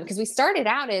 Because we started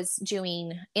out as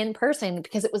doing in person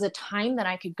because it was a time that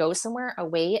I could go somewhere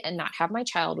away and not have my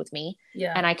child with me.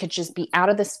 Yeah. And I could just be out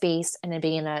of the space and then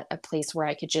be in a place where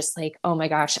I could just like, oh my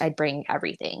gosh, I'd bring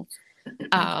everything.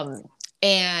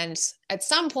 And at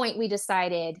some point we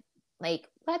decided like,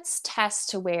 let's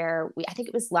test to where I think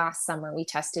it was last summer we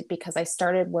tested because I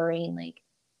started worrying like,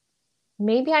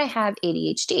 maybe I have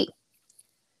ADHD.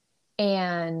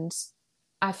 And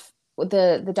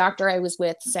the doctor I was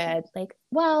with said like,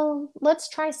 well, let's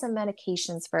try some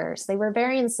medications first. They were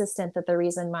very insistent that the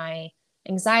reason my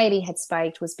anxiety had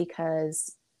spiked was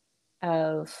because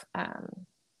of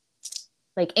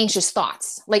like anxious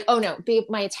thoughts. Like, oh no,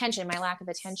 my lack of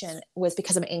attention was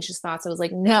because of anxious thoughts. I was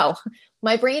like, no,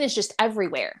 my brain is just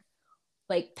everywhere,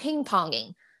 like ping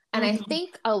ponging. And I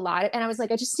think and I was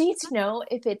like, I just need to know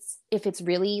if it's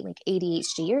really like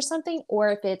ADHD or something,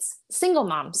 or if it's single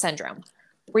mom syndrome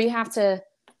where you have to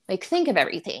like think of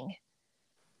everything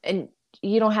and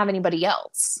you don't have anybody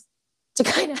else to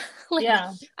kind of like,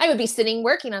 I would be sitting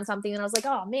working on something and I was like,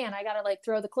 oh man, I got to like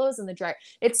throw the clothes in the dryer.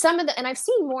 It's and I've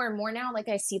seen more and more now, like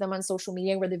I see them on social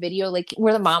media where the video, like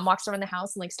where the mom walks around the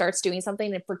house and like starts doing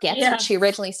something and forgets what she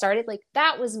originally started. Like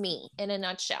that was me in a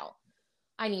nutshell.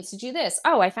 I need to do this.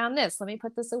 Oh, I found this. Let me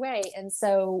put this away. And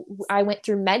so I went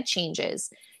through med changes.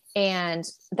 And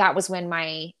that was when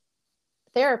my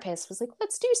therapist was like,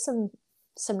 let's do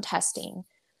some testing.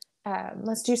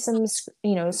 Let's do some,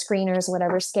 screeners,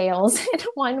 whatever scales. And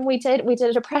one we did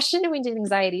a depression and we did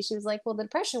anxiety. She was like, well, the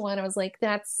depression one, I was like,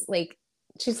 that's like,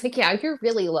 she's like, yeah, you're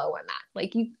really low on that.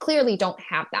 Like you clearly don't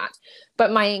have that.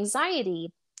 But my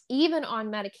anxiety, even on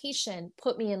medication,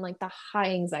 put me in like the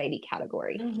high anxiety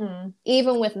category,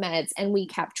 even with meds. And we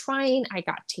kept trying. I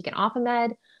got taken off a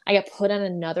med. I got put on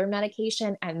another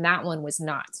medication. And that one was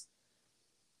no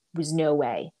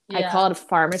way. Yeah. I called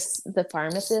the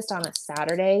pharmacist on a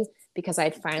Saturday because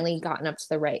I'd finally gotten up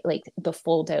to the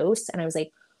full dose. And I was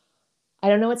like, I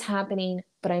don't know what's happening,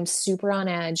 but I'm super on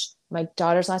edge. My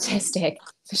daughter's autistic.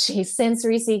 She's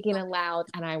sensory seeking and loud,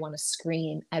 and I want to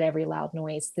scream at every loud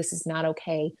noise. This is not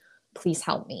okay. Please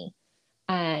help me.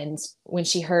 And when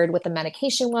she heard what the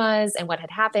medication was and what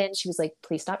had happened, she was like,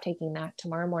 please stop taking that.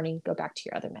 Tomorrow morning, go back to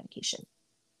your other medication.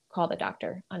 Call the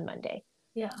doctor on Monday.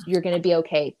 Yeah. You're going to be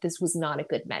okay. This was not a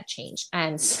good med change.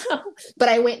 And so, but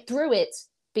I went through it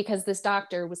because this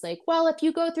doctor was like, well, if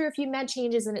you go through a few med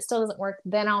changes and it still doesn't work,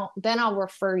 then I'll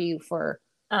refer you for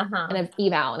an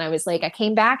eval. And I was like, I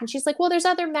came back and she's like, well, there's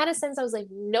other medicines. I was like,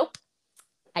 nope,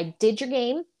 I did your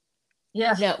game.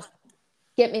 Yeah. No,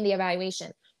 get me the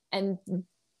evaluation. And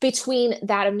between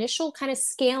that initial kind of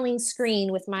scaling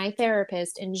screen with my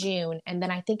therapist in June, and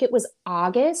then I think it was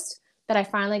August that I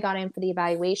finally got in for the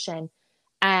evaluation.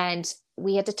 And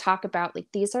we had to talk about, like,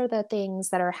 these are the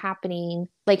things that are happening.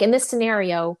 Like in this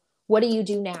scenario, what do you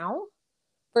do now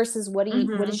versus what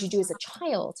did you do as a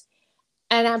child?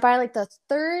 And by like the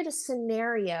third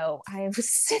scenario, I was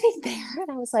sitting there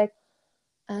and I was like,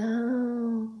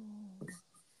 oh,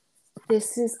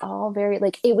 this is all very,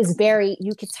 like, it was very,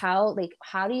 you could tell, like,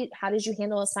 how did you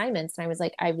handle assignments? And I was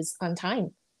like, I was on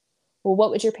time. Well, what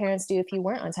would your parents do if you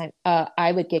weren't on time?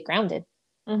 I would get grounded.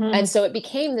 And so it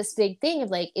became this big thing of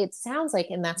like, it sounds like,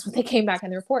 and that's what they came back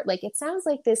in the report. Like, it sounds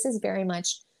like this is very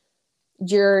much,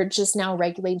 you're just now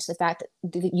regulating to the fact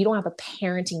that you don't have a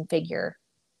parenting figure,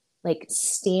 like,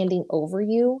 standing over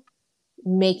you,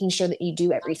 making sure that you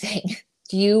do everything.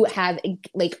 You have,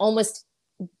 like, almost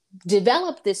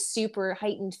developed this super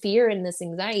heightened fear and this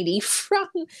anxiety from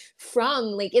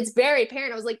like, it's very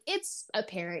apparent. I was like, it's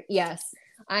apparent. Yes.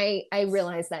 I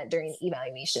realized that during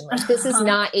evaluation, like, this is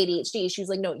not ADHD. She was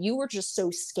like, no, you were just so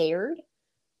scared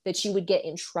that you would get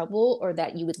in trouble or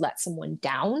that you would let someone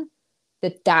down,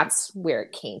 that's where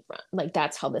it came from. Like,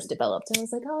 that's how this developed. And I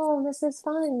was like, oh, this is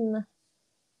fun.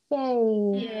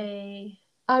 Yay.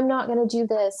 I'm not going to do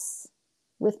this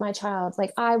with my child.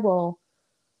 Like, I will.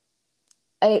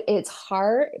 It's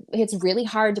hard. It's really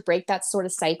hard to break that sort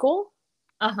of cycle.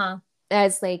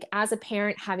 As a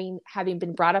parent, having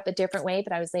been brought up a different way,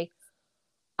 but I was like,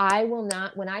 I will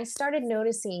not. When I started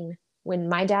noticing, when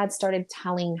my dad started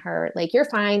telling her, like, you're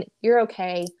fine, you're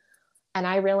okay, and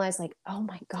I realized, like, oh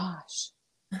my gosh,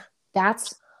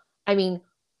 I'm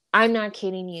not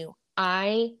kidding you.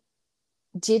 I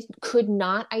could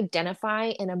not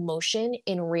identify an emotion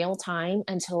in real time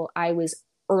until I was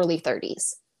early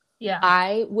 30s. Yeah.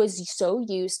 I was so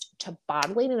used to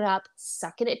bottling it up,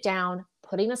 sucking it down,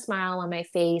 putting a smile on my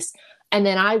face, and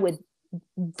then I would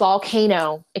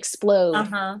volcano explode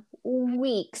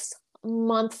weeks,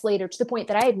 months later, to the point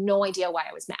that I had no idea why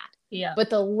I was mad. Yeah. But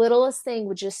the littlest thing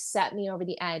would just set me over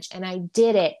the edge. And I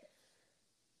did it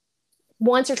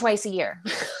once or twice a year,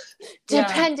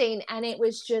 depending. Yeah. And it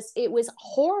was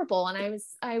horrible. And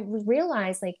I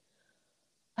realized, like,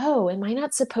 oh, am I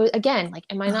not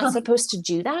supposed to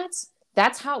do that?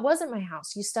 That's how it was at my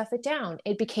house. You stuff it down.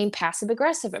 It became passive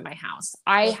aggressive at my house.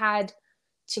 I had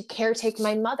to caretake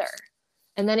my mother.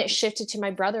 And then it shifted to my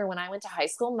brother when I went to high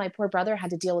school. My poor brother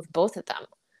had to deal with both of them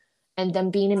and them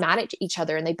being mad at each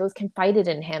other. And they both confided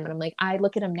in him. And I'm like, I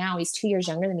look at him now, he's 2 years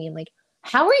younger than me. I'm like,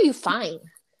 how are you fine?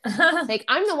 Like,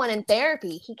 I'm the one in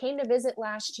therapy. He came to visit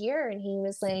last year and he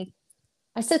was like,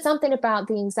 I said something about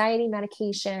the anxiety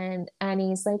medication. And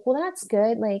he's like, well, that's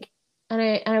good. Like,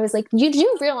 and I was like, you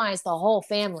do realize the whole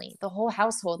family, the whole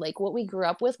household, like, what we grew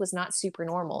up with was not super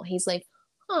normal. He's like,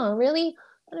 huh, really?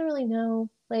 I don't really know.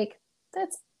 Like,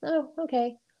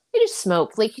 okay. I just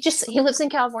smoke. Like, he lives in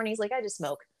California. He's like, I just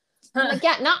smoke. I'm like,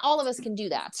 yeah, not all of us can do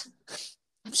that.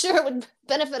 I'm sure it would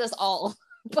benefit us all,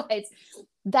 but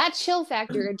that chill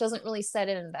factor doesn't really set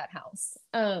in that house.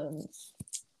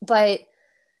 But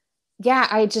yeah,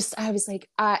 I was like,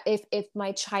 if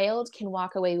my child can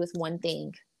walk away with one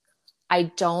thing,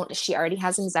 she already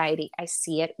has anxiety. I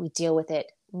see it. We deal with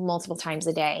it multiple times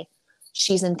a day.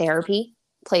 She's in therapy,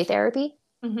 play therapy.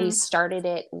 We started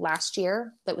it last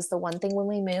year. That was the one thing when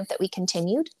we moved that we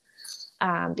continued,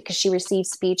 because she received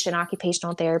speech and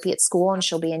occupational therapy at school and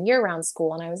she'll be in year-round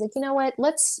school. And I was like, you know what,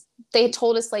 they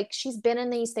told us, like, she's been in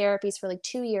these therapies for like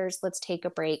 2 years. Let's take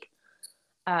a break.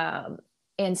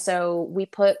 And so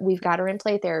we've got her in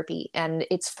play therapy, and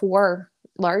it's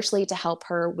largely to help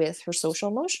her with her social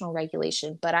emotional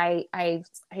regulation. But I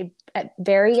at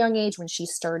very young age, when she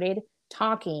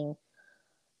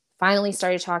finally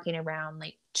started talking around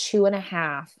like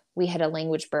 2.5, we had a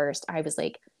language burst. I was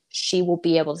like, she will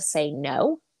be able to say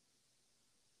no,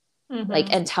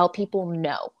 like, and tell people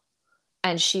no.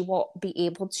 And she will be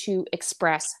able to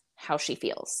express how she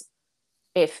feels.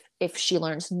 If she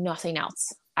learns nothing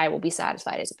else, I will be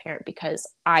satisfied as a parent, because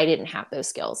I didn't have those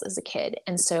skills as a kid.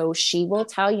 And so she will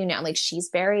tell you now, like, she's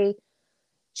got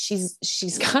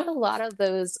a lot of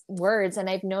those words. And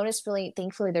I've noticed, really,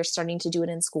 thankfully, they're starting to do it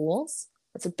in schools.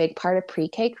 It's a big part of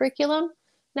pre-K curriculum.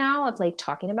 now of like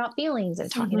talking about feelings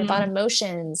and talking about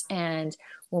emotions. And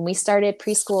when we started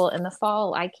preschool in the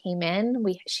fall, I came in,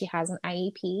 she has an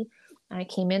IEP. I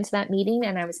came into that meeting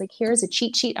and I was like, here's a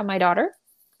cheat sheet on my daughter.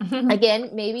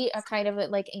 Again, maybe a kind of a,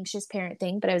 like anxious parent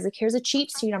thing, but I was like, here's a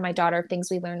cheat sheet on my daughter of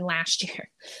things we learned last year.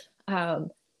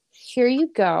 Here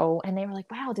you go. And they were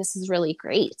like, wow, this is really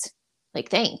great. Like,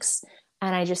 thanks.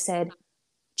 And I just said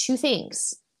 2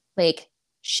 things. Like,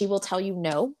 she will tell you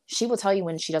no. She will tell you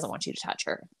when she doesn't want you to touch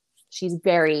her.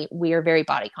 We are very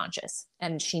body conscious.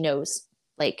 And she knows,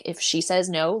 like, if she says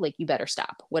no, like, you better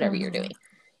stop whatever you're doing.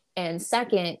 And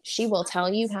second, she will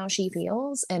tell you how she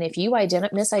feels. And if you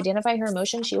misidentify her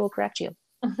emotion, she will correct you.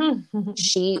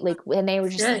 She like, and they were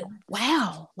just like,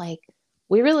 wow, like,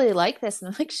 we really like this. And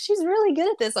I'm like, she's really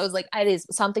good at this. I was like, it is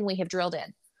something we have drilled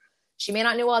in. She may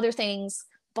not know other things,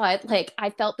 but like,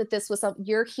 I felt that this was something.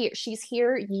 You're here. She's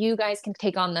here. You guys can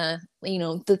take on the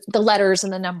letters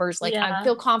and the numbers. Like, I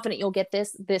feel confident you'll get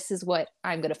this. This is what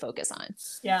I'm going to focus on.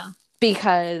 Yeah.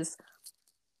 Because,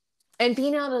 and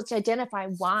being able to identify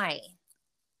why,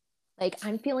 like,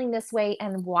 I'm feeling this way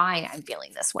and why I'm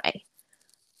feeling this way,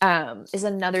 is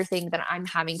another thing that I'm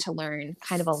having to learn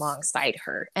kind of alongside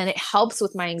her. And it helps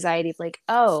with my anxiety of like,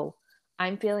 oh,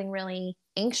 I'm feeling really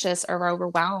anxious or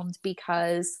overwhelmed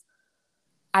because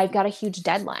I've got a huge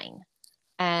deadline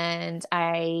and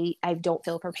I don't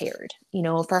feel prepared.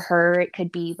 For her, it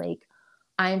could be like,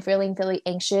 I'm feeling really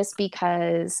anxious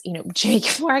because, Jake,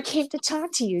 before I came to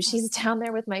talk to you, she's down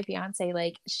there with my fiance.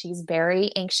 Like, she's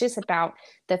very anxious about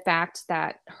the fact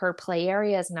that her play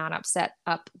area is not set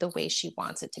up the way she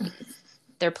wants it to be.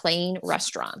 They're playing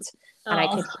restaurant.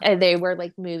 And they were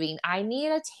like moving. I need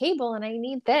a table and I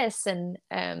need this. And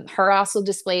her also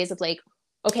displays of like,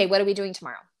 okay, what are we doing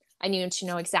tomorrow? I need to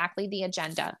know exactly the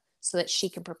agenda so that she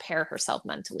can prepare herself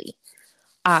mentally.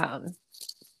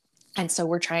 And so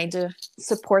we're trying to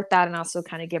support that and also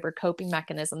kind of give her coping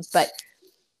mechanisms. But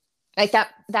like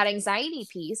that anxiety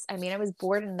piece, I mean, I was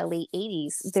born in the late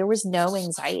 80s. There was no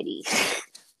anxiety.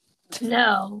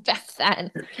 No. Back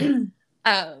then.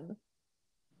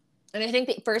 And I think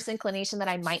the first inclination that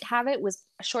I might have it was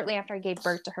shortly after I gave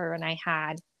birth to her. And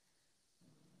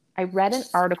I read an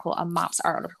article, a MOPS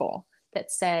article that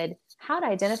said how to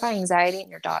identify anxiety in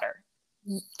your daughter.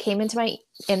 Came into my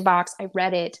inbox. I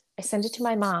read it. I sent it to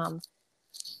my mom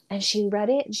and she read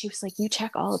it and she was like, you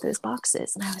check all of those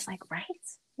boxes. And I was like, right?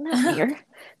 Isn't that weird? Isn't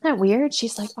that weird?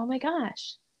 She's like, oh my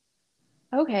gosh.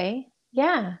 Okay.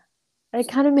 Yeah. It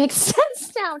kind of makes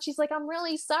sense now. She's like, I'm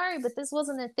really sorry, but this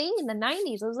wasn't a thing in the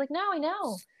 90s. I was like, no, I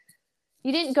know.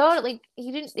 You didn't go to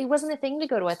it wasn't a thing to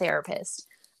go to a therapist.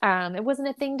 It wasn't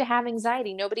a thing to have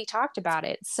anxiety. Nobody talked about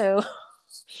it. So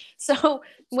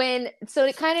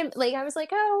it kind of like, I was like,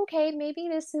 oh, okay, maybe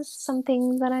this is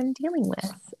something that I'm dealing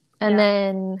with. And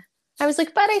then I was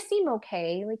like, but I seem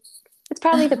okay. Like, it's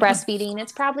probably the breastfeeding.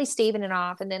 It's probably staving it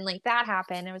off. And then like that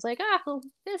happened. I was like, oh,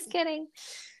 just kidding.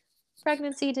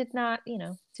 Pregnancy didn't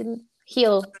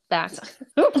heal that.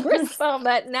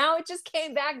 But now it just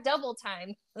came back double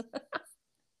time.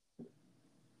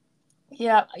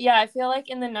 Yeah. I feel like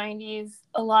in the 90s,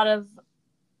 a lot of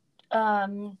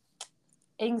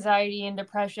anxiety and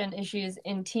depression issues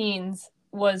in teens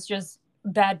was just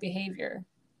bad behavior.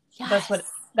 Yes.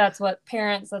 That's what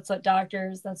parents, that's what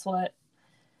doctors, that's what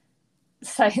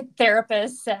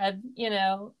therapists said,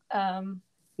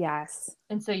 Yes.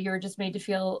 And so you were just made to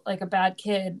feel like a bad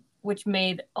kid, which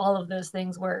made all of those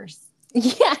things worse.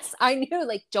 Yes, I knew,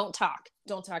 like, don't talk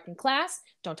in class,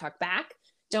 don't talk back,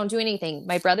 don't do anything.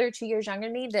 My brother, 2 years younger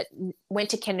than me, that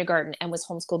went to kindergarten and was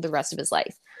homeschooled the rest of his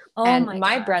life. Oh, and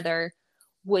my brother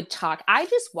would talk. I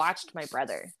just watched my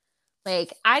brother.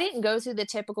 Like, I didn't go through the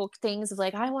typical things of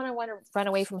like, I want to run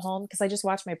away from home, because I just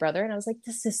watched my brother and I was like,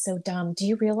 this is so dumb. Do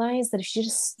you realize that if you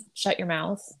just shut your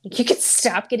mouth, like, you could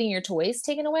stop getting your toys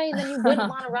taken away and then you wouldn't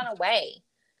want to run away?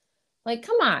 Like,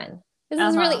 come on. This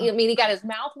is really, I mean, he got his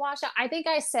mouth washed out. I think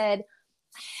I said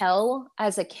hell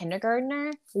as a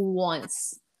kindergartner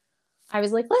once. I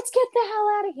was like, let's get the hell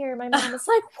out of here. My mom was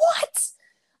like, what?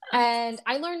 And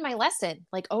I learned my lesson.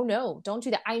 Like, oh no, don't do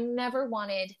that. I never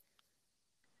wanted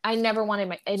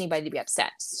anybody to be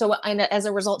upset. So as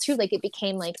a result too, like, it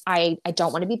became like, I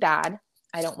don't want to be bad.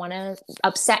 I don't want to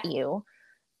upset you.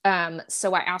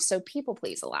 So I also people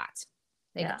please a lot.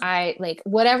 Like, I like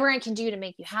whatever I can do to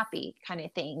make you happy kind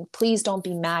of thing. Please don't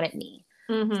be mad at me.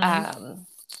 Mm-hmm.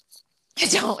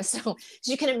 So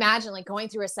you can imagine, like, going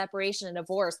through a separation and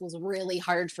divorce was really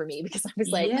hard for me, because I was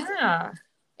like,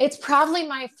 it's probably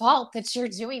my fault that you're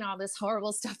doing all this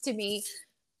horrible stuff to me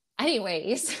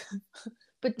anyways,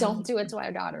 but don't do it to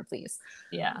our daughter, please.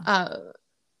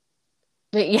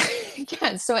 but yeah,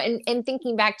 yeah. So, and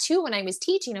thinking back to when I was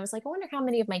teaching, I was like, I wonder how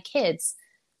many of my kids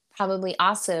probably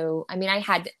also, I mean, I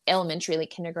had elementary, like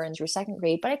kindergarten through second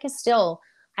grade, but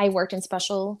I worked in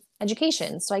special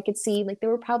education. So I could see like there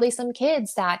were probably some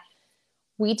kids that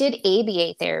we did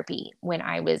ABA therapy when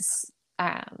I was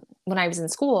in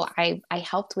school. I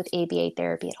helped with ABA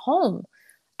therapy at home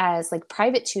as like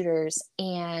private tutors.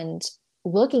 And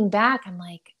looking back, I'm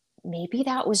like, maybe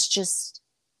that was just,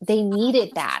 they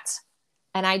needed that.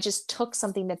 And I just took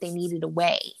something that they needed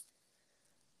away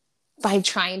by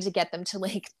trying to get them to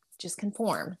like just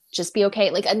conform, just be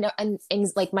okay. Like, and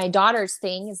like my daughter's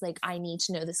thing is like, I need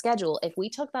to know the schedule. If we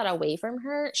took that away from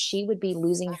her, she would be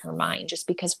losing her mind, just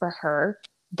because for her,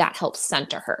 that helps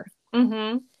center her.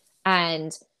 Mm-hmm.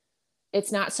 And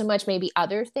it's not so much maybe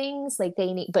other things like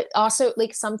they need, but also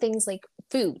like some things like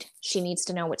food. She needs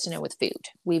to know what to know with food.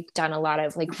 We've done a lot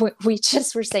of like, we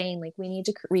just were saying like, we need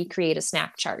to recreate a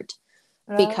snack chart,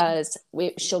 because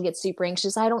she'll get super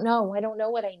anxious. I don't know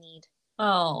what I need.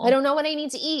 Oh, I don't know what I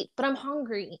need to eat, but I'm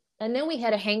hungry. And then we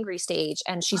had a hangry stage,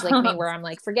 and she's like me, where I'm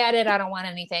like, forget it. I don't want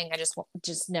anything. I just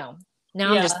no.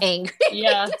 Now I'm just angry.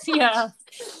 Yeah. Yeah.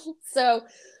 So,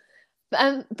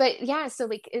 but yeah, so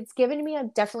like it's given me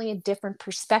definitely a different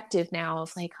perspective now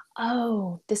of like,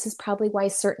 oh, this is probably why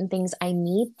certain things I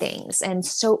need things. And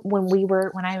so when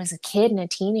I was a kid and a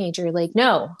teenager, like,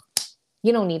 no,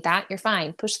 you don't need that. You're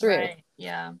fine. Push through. Right.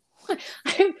 Yeah.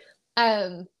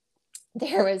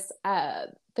 There's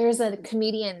a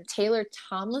comedian, Taylor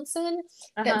Tomlinson,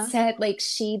 that said like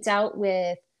she dealt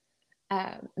with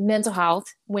mental health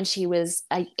when she was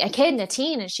a kid and a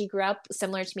teen, and she grew up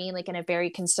similar to me, like in a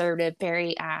very conservative,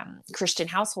 very Christian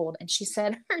household. And she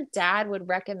said her dad would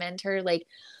recommend her, like,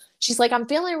 she's like, I'm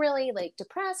feeling really like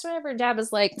depressed or whatever. And dad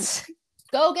was like,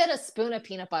 go get a spoon of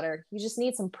peanut butter. You just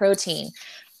need some protein.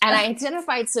 And I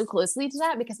identified so closely to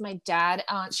that because my dad,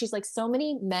 she's like, so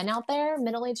many men out there,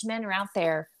 middle-aged men are out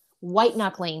there white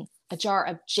knuckling a jar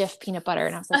of Jif peanut butter.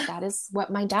 And I was like, that is what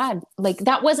my dad, like,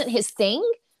 that wasn't his thing.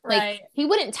 Like, right. He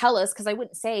wouldn't tell us, because I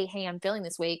wouldn't say, hey, I'm feeling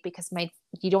this way, because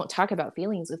you don't talk about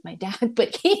feelings with my dad.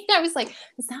 But I was like,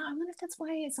 I wonder if that's why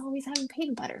it's always having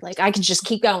peanut butter. Like, I could just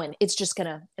keep going. It's just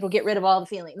it'll get rid of all the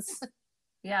feelings.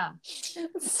 Yeah.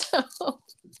 So.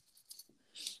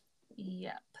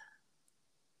 Yep.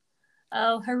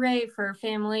 Oh, hooray for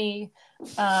family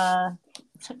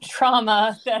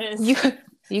trauma that is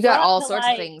you got all sorts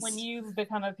of things when you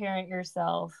become a parent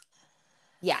yourself.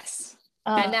 Yes.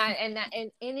 And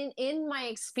in my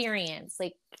experience,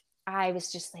 like, I was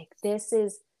just like,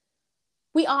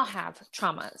 we all have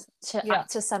traumas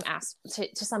to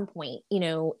some point. You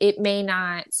know, it may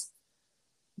not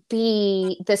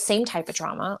be the same type of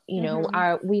trauma, you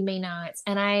know, we may not.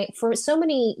 And for so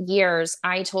many years,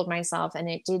 I told myself, and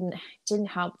it didn't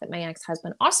help that my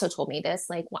ex-husband also told me this,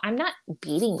 like, well, I'm not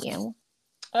beating you.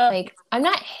 Like, I'm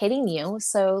not hitting you.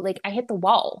 So like, I hit the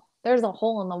wall. There's a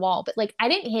hole in the wall, but like, I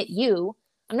didn't hit you.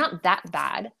 I'm not that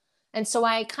bad. And so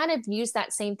I kind of used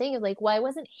that same thing of like, well, I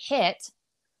wasn't hit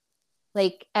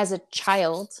like as a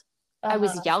child. I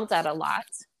was yelled at a lot,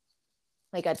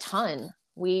 like a ton.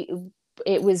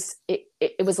 It was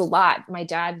a lot. My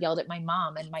dad yelled at my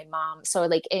mom, and my mom. So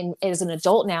like, as an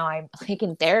adult now, I'm like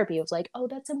in therapy of like, oh,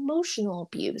 that's emotional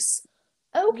abuse.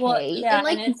 Okay. Well, yeah, and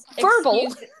like, and it's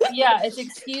verbal. It's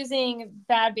excusing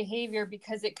bad behavior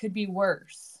because it could be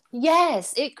worse.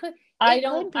 Yes, it could. I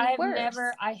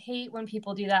hate when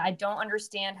people do that. I don't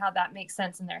understand how that makes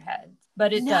sense in their head,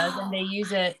 but it does. And they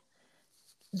use it.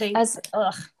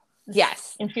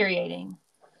 Yes. Infuriating.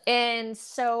 And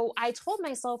so I told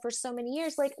myself for so many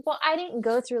years, like, well, I didn't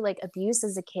go through like abuse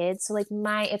as a kid. So like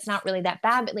it's not really that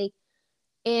bad, but like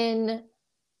in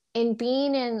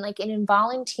being in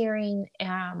volunteering,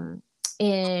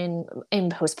 in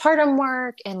postpartum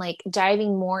work, and like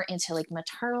diving more into like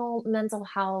maternal mental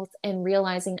health, and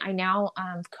realizing I now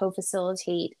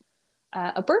co-facilitate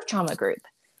a birth trauma group.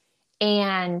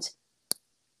 And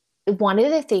one of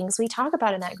the things we talk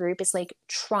about in that group is like,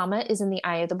 trauma is in the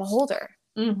eye of the beholder.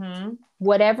 Mm-hmm.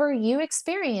 Whatever you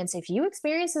experience, if you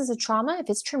experience as a trauma, if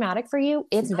it's traumatic for you,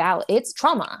 it's valid. It's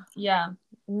trauma. Yeah.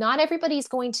 Not everybody's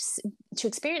going to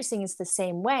experience things the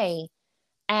same way.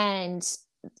 And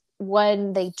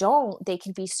when they don't, they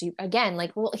can be again,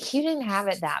 like, well, you didn't have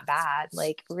it that bad.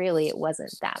 Like, really, it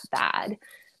wasn't that bad.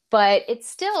 But it's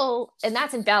still, and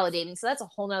that's invalidating. So that's a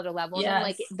whole nother level. Yes. And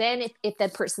like, then if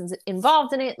that person's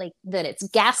involved in it, like, then it's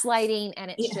gaslighting,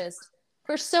 and it's just,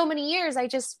 for so many years, I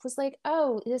just was like,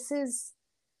 oh, this is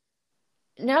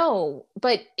no,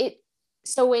 but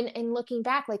so in looking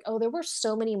back, like, oh, there were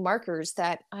so many markers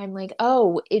that I'm like,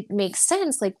 oh, it makes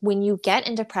sense. Like when you get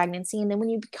into pregnancy and then when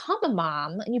you become a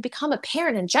mom and you become a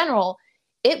parent in general,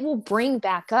 it will bring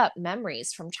back up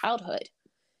memories from childhood.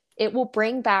 It will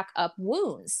bring back up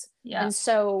wounds. Yeah. And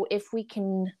so if we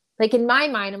can, like in my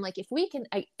mind, I'm like, if we can,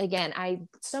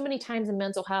 so many times in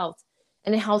mental health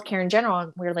and in healthcare in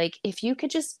general, we're like, if you could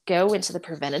just go into the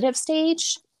preventative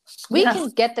stage, we can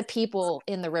get the people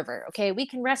in the river. Okay. We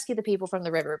can rescue the people from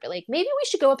the river, but like, maybe we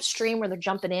should go upstream where they're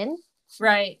jumping in.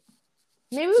 Right.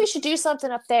 Maybe we should do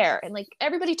something up there. And like,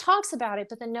 everybody talks about it,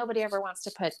 but then nobody ever wants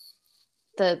to put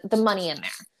the money in there.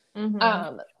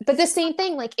 Mm-hmm. But the same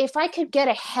thing, like if I could get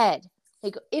ahead,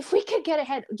 like if we could get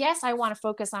ahead, yes, I want to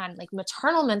focus on like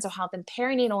maternal mental health and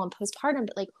perinatal and postpartum,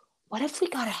 but like, what if we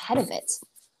got ahead of it?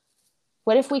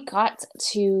 What if we got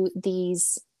to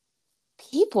these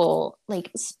people,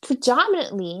 like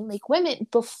predominantly like women,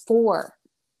 before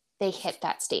they hit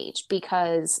that stage,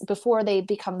 because before they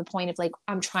become the point of like,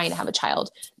 I'm trying to have a child,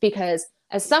 because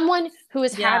as someone who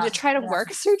has had to try to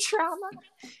work through trauma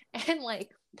and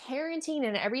like parenting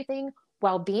and everything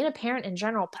while being a parent in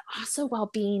general, but also while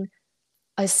being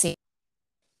a single,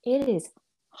 it is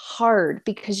hard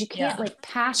because you can't like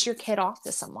pass your kid off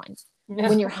to someone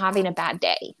when you're having a bad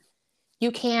day.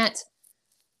 You can't,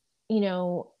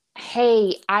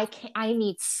 hey, I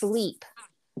need sleep.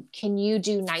 Can you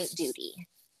do night duty?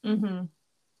 Mm-hmm.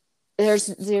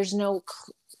 There's no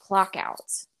clock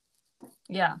outs.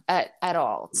 Yeah. At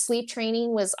all. Sleep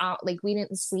training was like, we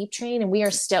didn't sleep train, and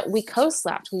we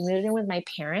co-slept. We moved in with my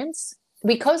parents.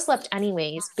 We co-slept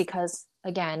anyways, because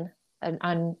again, an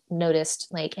unnoticed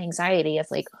like anxiety of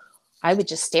like, I would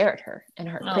just stare at her in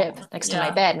her crib next to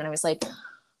my bed. And I was like,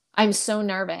 I'm so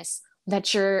nervous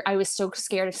I was so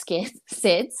scared of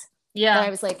SIDS. Yeah. That I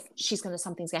was like,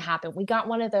 something's going to happen. We got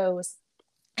one of those.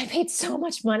 I paid so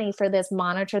much money for this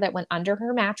monitor that went under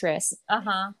her mattress.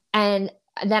 Uh-huh. And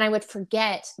then I would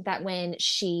forget that when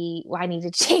I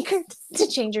needed to take her to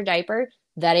change her diaper,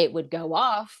 that it would go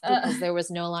off because there was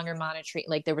no longer monitoring,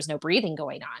 like there was no breathing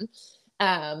going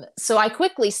on. So I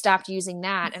quickly stopped using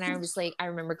that. And I was like, I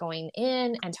remember going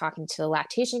in and talking to the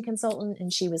lactation consultant,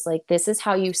 and she was like, this is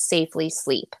how you safely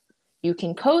sleep. You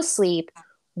can co-sleep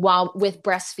while with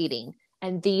breastfeeding.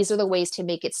 And these are the ways to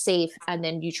make it safe. And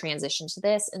then you transition to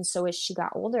this. And so as she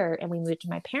got older and we moved to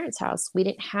my parents' house, we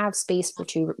didn't have space for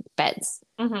 2 beds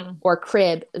or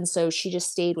crib. And so she just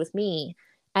stayed with me.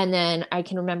 And then I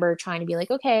can remember trying to be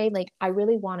like, okay, like I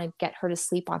really want to get her to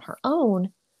sleep on her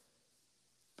own.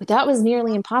 But that was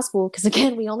nearly impossible because,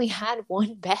 again, we only had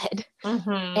 1 bed.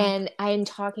 And I'm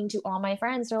talking to all my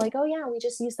friends. They're like, oh, yeah, we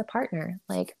just use the partner.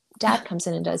 Like dad comes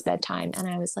in and does bedtime. And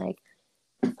I was like,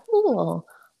 cool.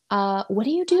 What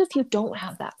do you do if you don't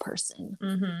have that person?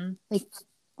 Like,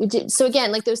 so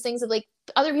again, like those things of like,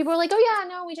 other people are like, oh yeah,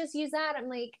 no, we just use that. I'm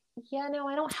like, yeah, no,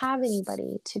 I don't have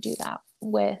anybody to do that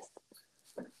with.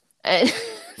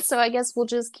 So I guess we'll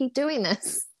just keep doing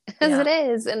this as it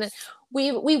is. And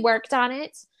we worked on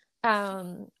it.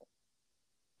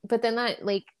 But then that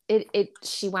like,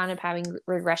 she wound up having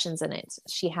regressions in it.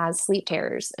 She has sleep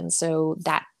terrors. And so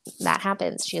that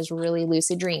happens. She has really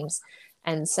lucid dreams.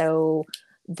 And so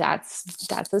that's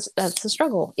the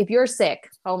struggle. If you're sick,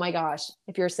 oh my gosh,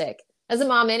 if you're sick as a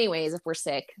mom, anyways, if we're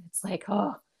sick, it's like,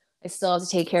 oh, I still have to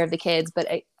take care of the kids. But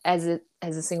as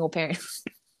a single parent,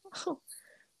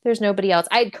 there's nobody else.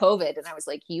 I had COVID and I was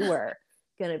like, you were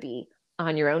going to be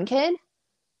on your own, kid.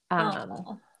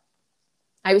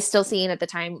 I was still seeing at the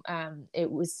time,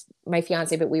 it was my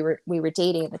fiance, but we were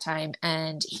dating at the time,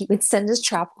 and he would send us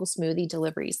tropical smoothie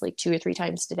deliveries like 2 or 3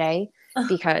 times a day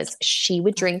because she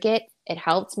would drink it. It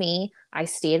helped me. I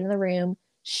stayed in the room.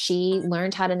 She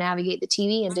learned how to navigate the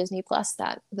TV and Disney Plus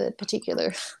the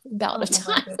particular bout of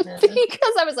time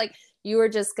because I was like, you are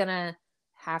just going to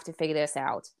have to figure this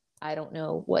out. I don't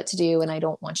know what to do, and I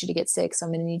don't want you to get sick, so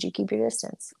I'm going to need you to keep your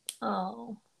distance.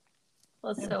 Oh,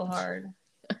 that's so hard.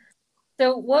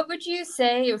 So what would you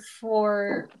say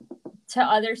to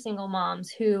other single moms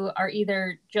who are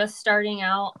either just starting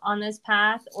out on this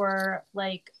path or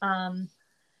like, and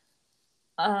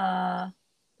I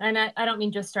don't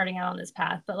mean just starting out on this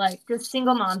path, but like just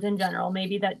single moms in general,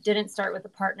 maybe that didn't start with a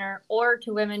partner, or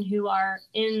to women who are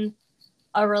in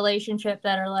a relationship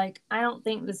that are like, I don't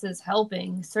think this is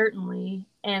helping, certainly.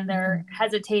 And they're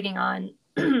hesitating on,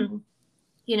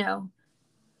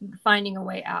 finding a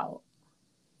way out.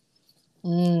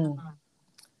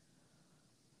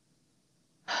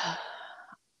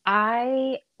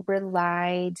 I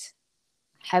relied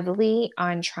heavily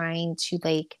on trying to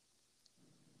like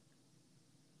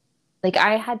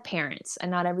I had parents,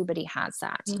 and not everybody has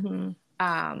that.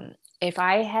 if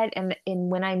I had, and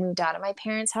when I moved out of my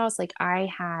parents' house, like I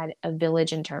had a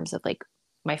village in terms of like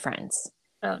my friends.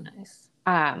 Oh, nice.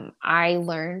 I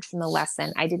learned from the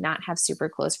lesson. I did not have super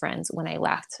close friends when I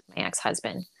left my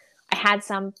ex-husband. I had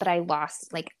some, but I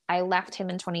lost, like I left him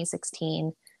in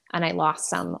 2016 and I lost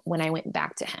some when I went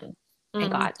back to him. I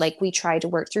got, like, we tried to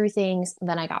work through things.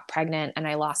 Then I got pregnant and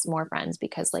I lost more friends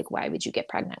because, like, why would you get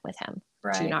pregnant with him?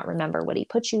 Right. Do you not remember what he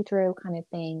put you through, kind of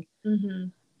thing?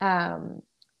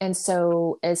 And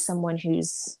so as someone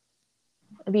who's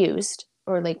abused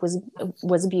or like was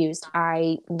abused,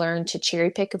 I learned to cherry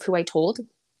pick of who I told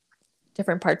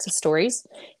different parts of stories.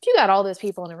 If you got all those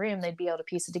people in a room, they'd be able to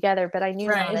piece it together. But I knew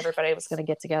not everybody was going to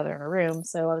get together in a room.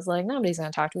 So I was like, nobody's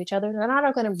going to talk to each other. They're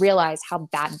not going to realize how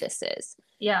bad this is.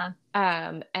 Yeah.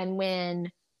 And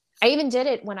when I even did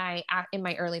it when in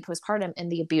my early postpartum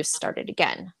and the abuse started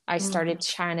again, I started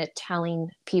kind of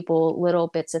telling people little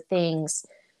bits of things.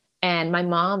 And my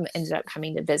mom ended up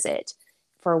coming to visit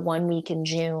for 1 week in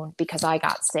June because I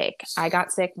got sick.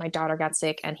 My daughter got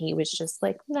sick, and he was just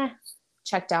like, nah,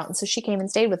 checked out. And so she came and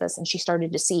stayed with us, and she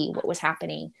started to see what was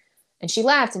happening. And she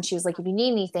left, and she was like, if you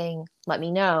need anything, let me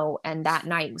know. And that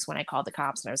night was when I called the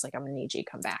cops, and I was like, I'm going to need you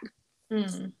to come back.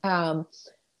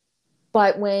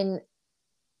 But when,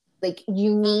 like,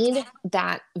 you need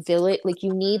that village, like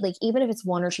you need, like, even if it's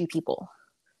one or two people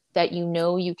that you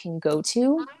know you can go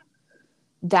to,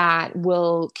 that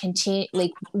will continue,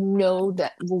 like, know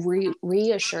that will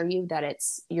reassure you that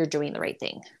you're doing the right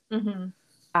thing.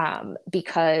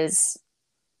 Because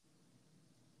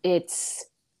it's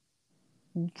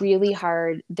really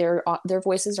hard. Their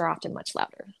voices are often much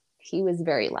louder. He was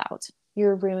very loud.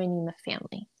 You're ruining the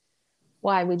family.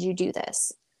 Why would you do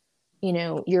this? You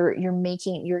know, you're going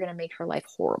to make her life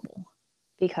horrible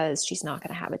because she's not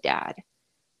going to have a dad.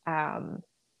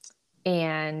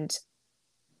 And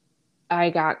I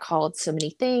got called so many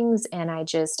things, and I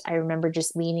remember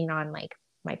just leaning on like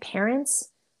my parents,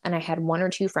 and I had one or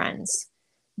two friends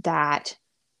that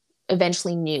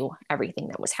eventually knew everything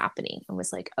that was happening and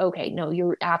was like, okay, no,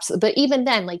 you're absolutely, but even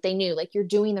then, like, they knew, like, you're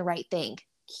doing the right thing.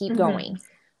 Keep going.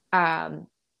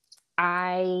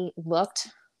 I looked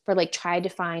for, like, tried to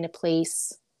find a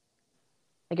place.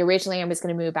 Like, originally I was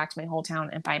going to move back to my hometown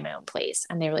and find my own place.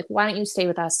 And they were like, why don't you stay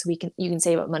with us so you can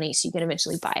save up money so you can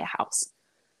eventually buy a house?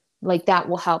 Like, that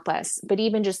will help us. But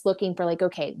even just looking for, like,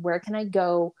 okay, where can I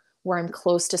go where I'm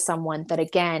close to someone that,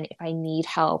 again, if I need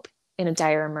help in a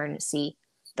dire emergency,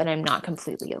 that I'm not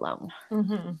completely alone.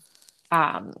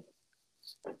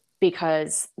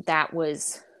 Because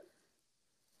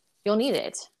you'll need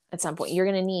it at some point. You're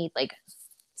going to need, like,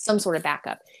 some sort of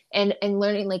backup, and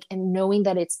learning, like, and knowing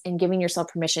that and giving yourself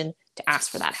permission to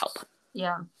ask for that help.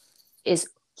 Yeah. Is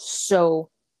so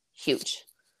huge.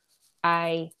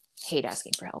 I hate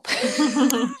asking for help.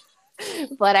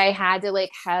 But I had to,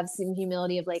 like, have some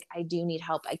humility of, like, I do need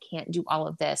help. I can't do all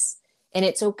of this. And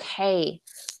it's okay.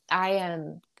 I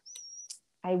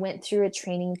went through a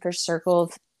training for Circle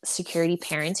of Security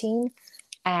Parenting,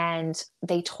 and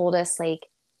they told us, like,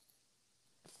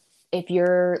 if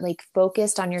you're, like,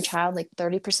 focused on your child, like,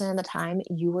 30% of the time,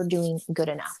 you are doing good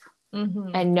enough.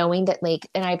 And knowing that, like,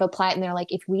 and I've applied, and they're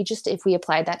like, if we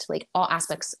applied that to, like, all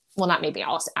aspects, well, not maybe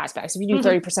all aspects, if you do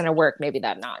 30% of work, maybe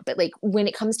that not, but, like, when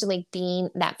it comes to, like, being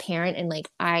that parent, and, like,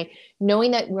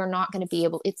 knowing that we're not going to be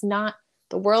able,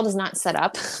 the world is not set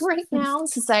up right now.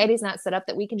 Society is not set up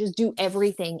that we can just do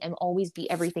everything and always be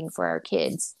everything for our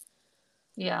kids.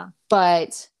 Yeah.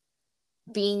 But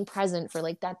being present for,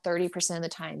 like, that 30% of the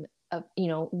time of, you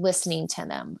know, listening to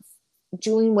them,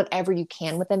 doing whatever you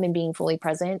can with them and being fully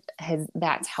present,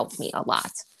 that's helped me a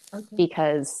lot.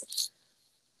 Because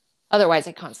otherwise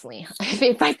I constantly,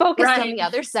 if I focused on the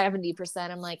other 70%,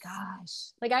 I'm like,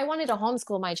 gosh, like, I wanted to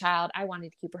homeschool my child. I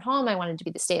wanted to keep her home. I wanted to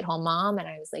be the stay-at-home mom. And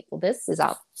I was like, well, this is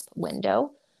out the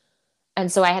window. And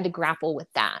so I had to grapple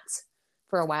with that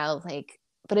for a while. Like,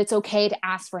 but it's okay to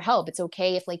ask for help. It's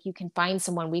okay if, like, you can find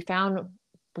someone. We found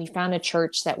a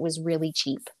church that was really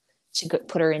cheap to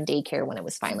put her in daycare when it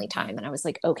was finally time. And I was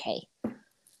like, okay,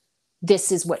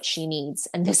 this is what she needs.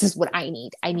 And this is what I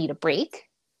need. I need a break.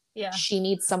 Yeah. She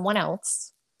needs someone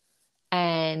else.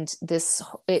 And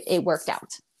it worked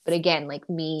out. But again, like,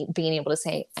 me being able to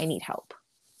say, I need help.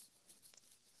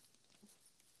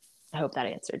 I hope that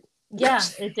answered. Yeah,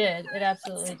 it did. It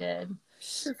absolutely did.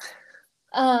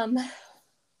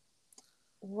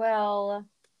 Well,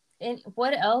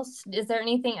 what else? Is there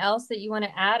anything else that you want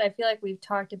to add? I feel like we've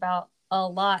talked about a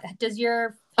lot. Is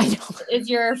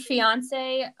your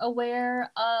fiance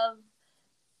aware of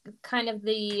kind of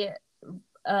the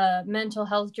mental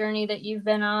health journey that you've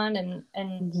been on,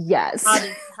 and yes,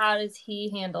 how does he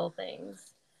handle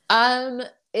things?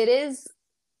 It is,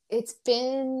 it's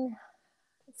been,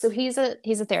 so he's a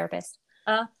therapist.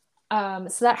 So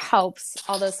that helps.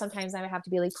 Although sometimes I would have to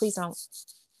be like, please don't,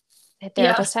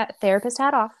 therapist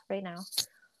hat off right now.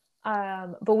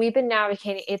 But we've been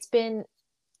navigating,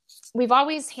 we've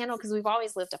always handled, because we've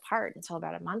always lived apart until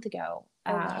about a month ago.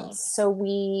 So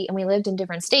we lived in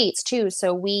different states too.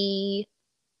 So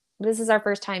this is our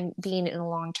first time being in a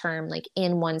long term, like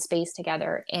in one space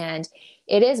together. And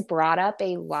it has brought up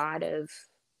a lot of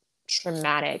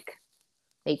traumatic,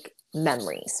 like,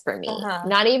 memories for me.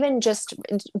 Not even just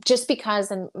because,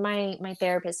 and my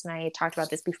therapist and I talked about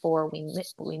this before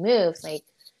we moved, like,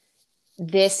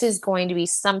 this is going to be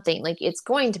something, like,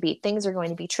 things are going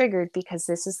to be triggered because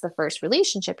this is the first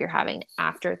relationship you're having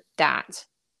after that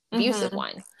abusive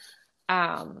one.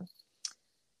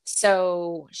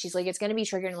 So she's like, it's going to be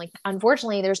triggered. And, like,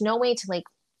 unfortunately, there's no way to, like,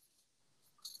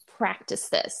 practice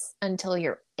this until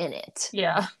you're in it.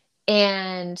 Yeah.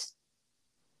 And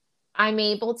I'm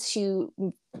able to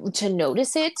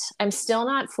notice it. I'm still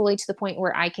not fully to the point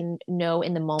where I can know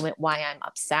in the moment why I'm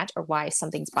upset or why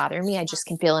something's bothering me. I just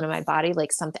can feel it in my body,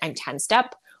 like something, I'm tensed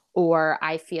up, or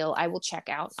I feel I will check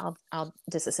out. I'll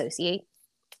disassociate.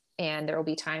 And there will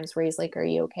be times where he's like, are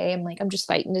you okay? I'm like, I'm just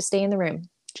fighting to stay in the room,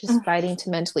 just fighting to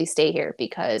mentally stay here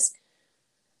because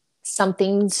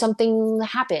something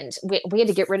happened. We had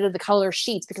to get rid of the color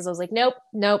sheets because I was like, nope,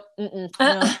 no,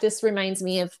 this reminds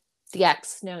me of the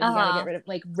ex. No, you gotta get rid of,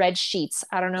 like, red sheets.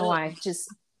 I don't know why, just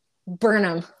burn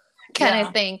them kind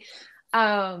of thing.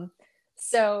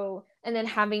 So, and then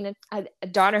having a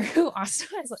daughter who also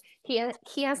has,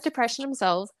 he has depression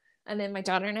himself, and then my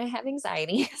daughter and I have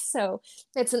anxiety. So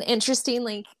it's an interesting,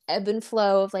 like, ebb and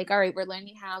flow of, like, all right, we're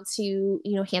learning how to,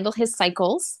 handle his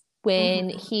cycles when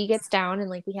he gets down, and,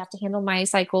 like, we have to handle my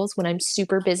cycles when I'm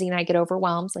super busy and I get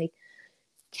overwhelmed. Like,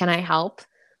 can I help?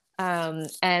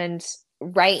 And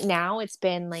right now it's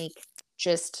been, like,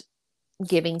 just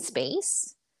giving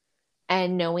space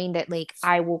and knowing that, like,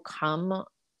 I will come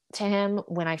to him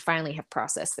when I finally have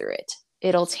processed through it.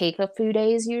 It'll take a few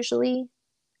days usually.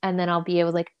 And then I'll be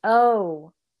able to, like,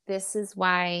 oh, this is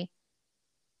why,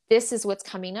 this is what's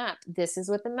coming up. This is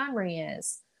what the memory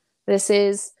is.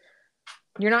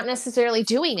 You're not necessarily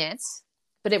doing it,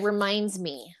 but it reminds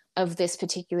me of this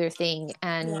particular thing.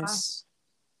 And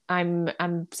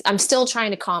I'm still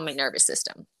trying to calm my nervous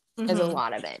system is a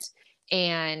lot of it.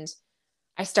 And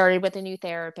I started with a new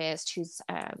therapist who's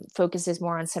focuses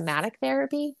more on somatic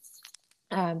therapy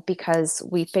because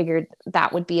we figured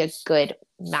that would be a good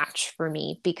match for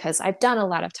me because I've done a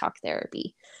lot of talk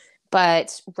therapy.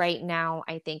 But right now,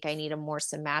 I think I need a more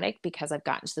somatic because I've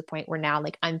gotten to the point where now,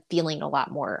 like, I'm feeling a lot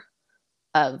more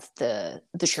of the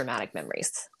traumatic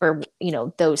memories or,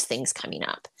 those things coming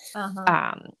up.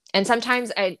 And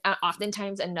sometimes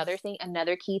oftentimes another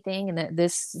key thing, and that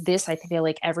this I feel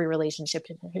like every relationship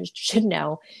should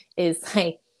know is,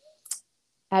 like,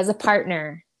 as a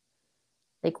partner,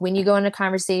 like, when you go in a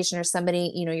conversation or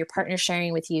somebody, your partner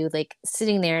sharing with you, like,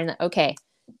 sitting there and, okay,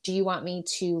 do you want me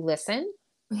to listen?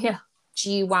 Yeah.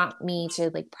 Do you want me to,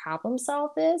 like, problem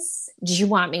solve this? Do you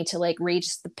want me to, like,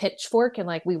 raise the pitchfork and,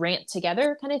 like, we rant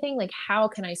together kind of thing? Like, how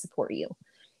can I support you?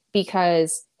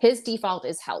 Because his default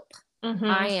is help.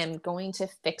 I am going to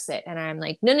fix it. And I'm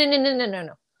like, no.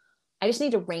 I just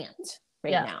need to rant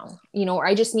now, or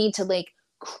I just need to, like,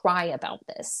 cry about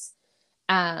this.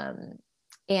 And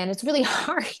it's really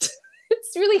hard.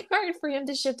 It's really hard for him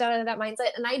to shift out of that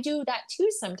mindset. And I do that too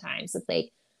sometimes. It's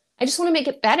like, I just want to make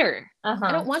it better.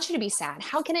 I don't want you to be sad.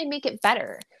 How can I make it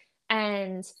better?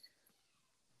 And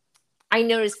I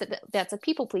noticed that that's a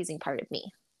people-pleasing part of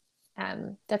me.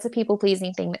 That's a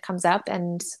people-pleasing thing that comes up.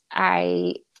 And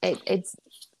I have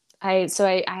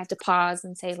to pause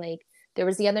and say, like, there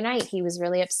was the other night, he was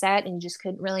really upset and just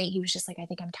couldn't really, he was just like, I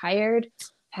think I'm tired. I've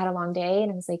had a long day.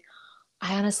 And I was like,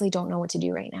 I honestly don't know what to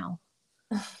do right now.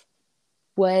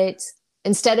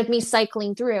 Instead of me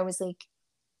cycling through, I was like,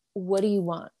 what do you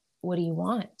want? What do you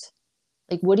want?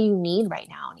 Like, what do you need right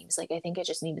now? And he was like, I think I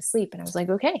just need to sleep. And I was like,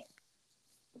 okay,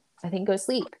 I think go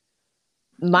sleep.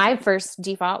 My first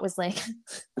default was like,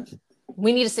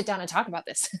 we need to sit down and talk about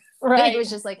this. Right. It was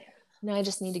just like, no, I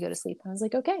just need to go to sleep. And I was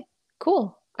like, okay,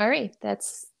 cool. All right.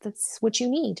 That's what you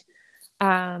need.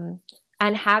 And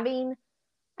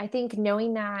I think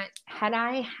knowing that had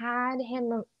I had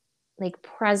him, like,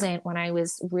 present when I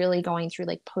was really going through,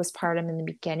 like, postpartum in the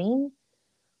beginning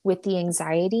with the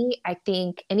anxiety, I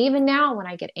think, and even now when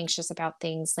I get anxious about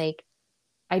things, like,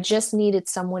 I just needed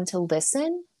someone to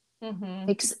listen.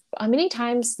 Like, how many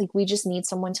times, like, we just need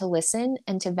someone to listen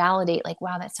and to validate, like,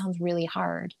 wow, that sounds really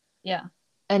hard. Yeah.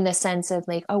 in the sense of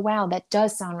like, oh wow, that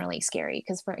does sound really scary.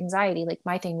 Because for anxiety, like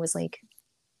my thing was like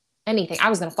anything. I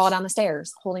was going to fall down the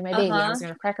stairs holding my baby. I was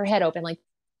going to crack her head open. Like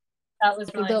that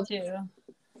was mine too.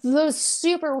 Those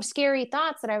super scary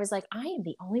thoughts that I was like, I am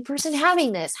the only person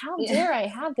having this. How dare I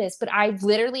have this? But I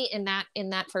literally in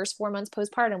that first 4 months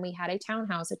postpartum, we had a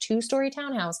townhouse, a 2-story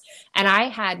townhouse, and I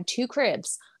had 2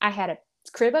 cribs. I had a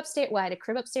crib upstairs. Well, I had a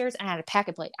crib upstairs and I had a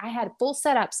packet plate. I had full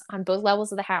setups on both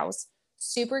levels of the house,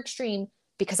 super extreme,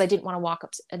 because I didn't want to walk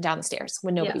up and down the stairs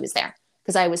when nobody was there.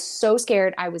 Because I was so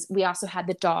scared. We also had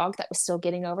the dog that was still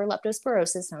getting over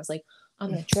leptospirosis. And I was like,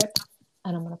 I'm going to trip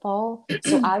and I'm going to fall.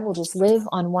 So I will just live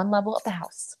on one level of the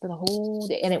house for the whole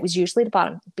day. And it was usually the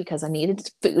bottom because I needed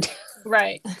food.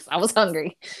 Right. I was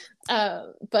hungry.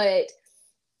 I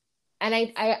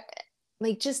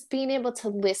like just being able to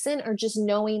listen, or just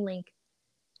knowing like,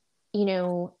 you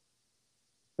know,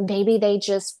 maybe they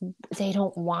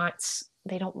don't want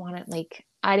it. Like,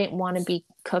 I didn't want to be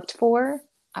cooked for.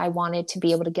 I wanted to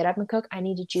be able to get up and cook. I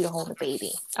needed you to hold the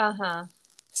baby.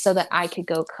 So that I could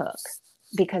go cook,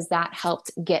 because that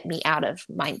helped get me out of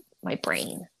my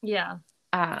brain. Yeah.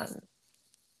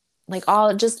 Like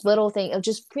all just little things of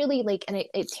just really like, and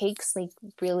it takes like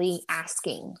really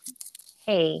asking,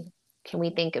 hey, can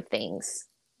we think of things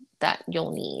that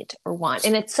you'll need or want?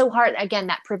 And it's so hard. Again,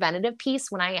 that preventative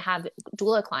piece, when I have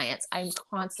doula clients, I'm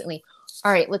constantly,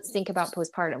 all right, let's think about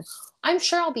postpartum. I'm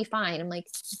sure I'll be fine. I'm like,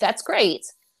 that's great.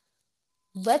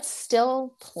 Let's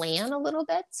still plan a little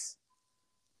bit,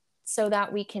 so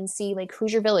that we can see like,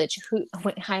 who's your village?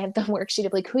 I have the worksheet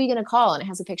of like, who are you going to call? And it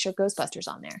has a picture of Ghostbusters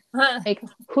on there. Like,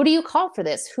 who do you call for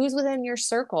this? Who's within your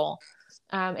circle?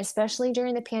 Especially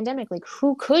during the pandemic, like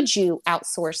who could you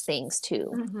outsource things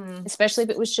to? Especially if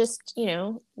it was just, you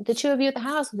know, the 2 of you at the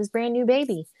house with this brand new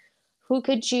baby. Who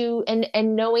could you,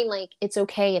 and knowing like, it's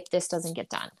okay if this doesn't get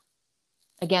done.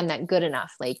 Again, that good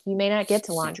enough. Like, you may not get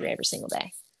to laundry every single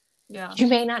day. Yeah. You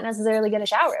may not necessarily get a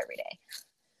shower every day.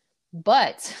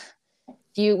 But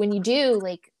when you do,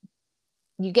 like,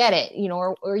 you get it, you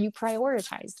know, or you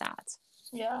prioritize that.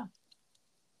 Yeah.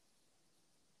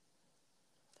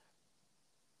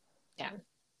 Yeah.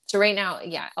 So right now,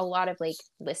 yeah, a lot of like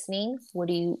listening.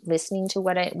 Listening to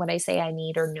what I say I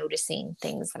need, or noticing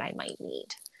things that I might need.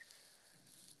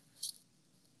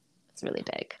 It's really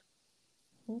big.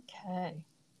 Okay.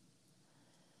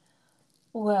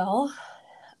 Well,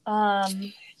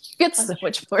 you get so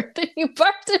much more than you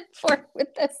bargained for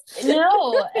with this.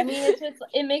 No, I mean,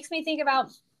 it makes me think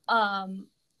about,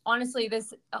 honestly,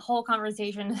 this whole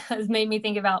conversation has made me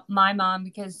think about my mom,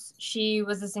 because she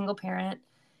was a single parent,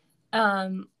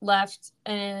 left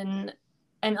in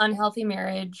an unhealthy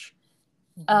marriage,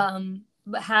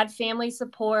 but had family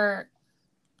support,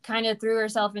 kind of threw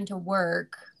herself into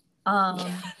work.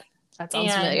 That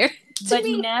sounds familiar. But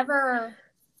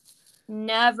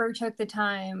never took the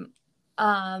time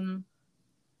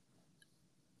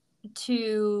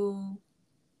to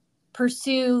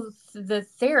pursue the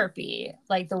therapy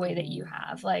like the way that you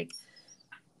have, like,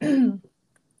 and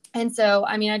so,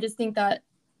 I mean, I just think that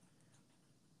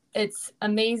it's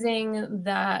amazing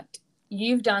that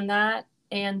you've done that,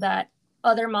 and that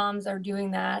other moms are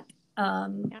doing that,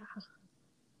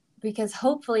 because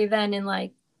hopefully then in,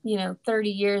 like, you know,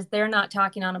 30 years, they're not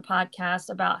talking on a podcast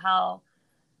about how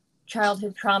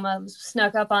childhood trauma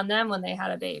snuck up on them when they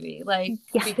had a baby, like,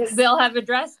 because they'll have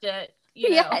addressed it. You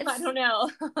know, I don't know.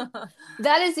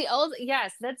 That is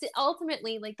that's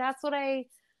ultimately, like, that's what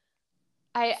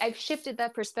I've shifted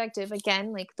that perspective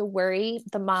again, like the worry,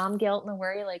 the mom guilt and the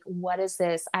worry, like, what is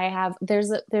this?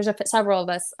 There's several of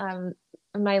us,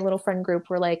 my little friend group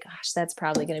were like, gosh, that's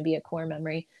probably going to be a core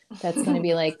memory. That's going to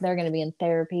be like, they're going to be in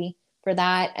therapy for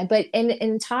that. But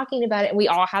in talking about it, we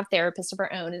all have therapists of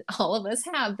our own, and all of us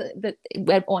have that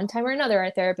at one time or another,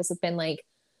 our therapists have been like,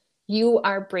 you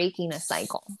are breaking a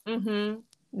cycle.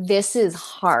 This is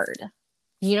hard.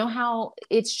 You know how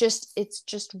it's just,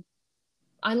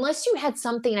 unless you had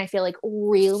something, I feel like,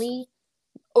 really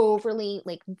overly,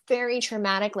 like, very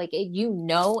traumatic, like, you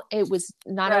know, it was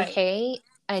not okay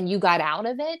and you got out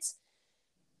of it,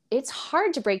 it's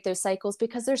hard to break those cycles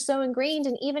because they're so ingrained.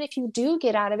 And even if you do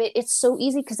get out of it, it's so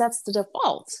easy because that's the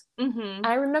default.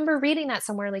 I remember reading that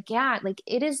somewhere, like, yeah, like,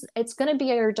 it's going to be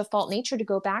your default nature to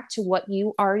go back to what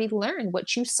you already learned,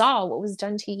 what you saw, what was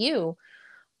done to you.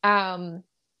 And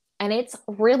it's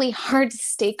really hard to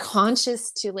stay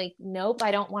conscious to, like, nope,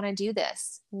 I don't want to do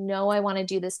this. No, I want to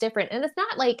do this different. And it's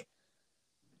not like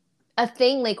a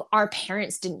thing like our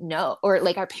parents didn't know, or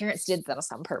like our parents did this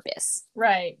on purpose.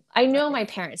 Right. I know my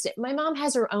parents did. My mom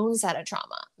has her own set of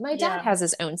trauma. My dad has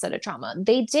his own set of trauma.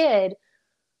 They did,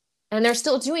 and they're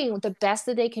still doing the best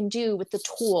that they can do with the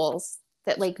tools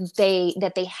that like they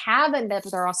have and that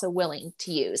they're also willing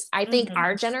to use. I think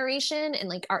our generation and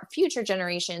like our future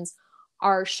generations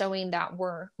are showing that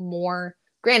we're more,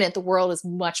 granted, the world is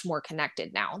much more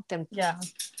connected now than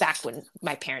back when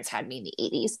my parents had me in the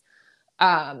 80s,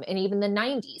 and even the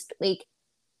 90s. But like,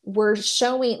 we're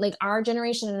showing, like, our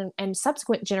generation and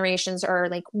subsequent generations are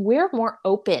like, we're more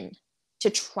open to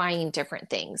trying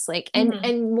different things, like,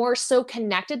 and more so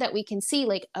connected that we can see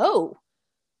like, oh,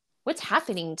 what's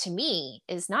happening to me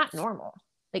is not normal.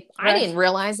 Like, I didn't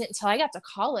realize it until I got to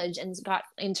college and got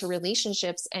into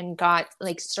relationships and got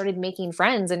like started making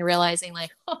friends and realizing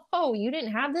like, oh, you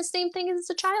didn't have the same thing as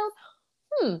a child.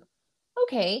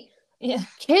 Okay. Yeah.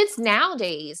 Kids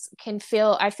nowadays can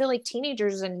feel, I feel like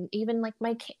teenagers and even like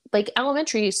my like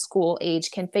elementary school age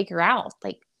can figure out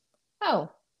like,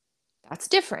 oh, that's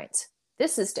different.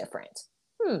 This is different.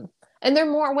 And they're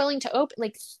more willing to open,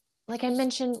 like I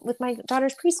mentioned with my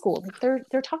daughter's preschool, like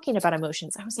they're talking about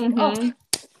emotions. I was like, oh,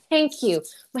 thank you.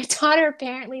 My daughter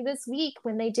apparently this week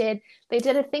when they did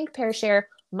a Think Pair share,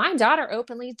 my daughter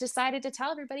openly decided to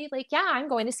tell everybody like, yeah, I'm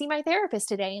going to see my therapist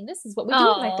today, and this is what we do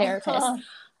with my therapist.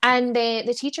 And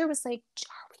the teacher was like,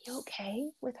 are we okay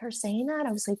with her saying that?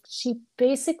 I was like, she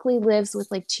basically lives with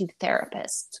like 2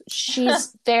 therapists.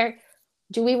 She's there.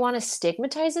 Do we want to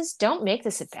stigmatize this? Don't make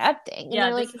this a bad thing. And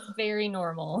yeah, this is very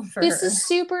normal for her. This is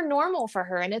super normal for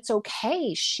her, and it's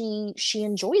okay. She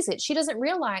enjoys it. She doesn't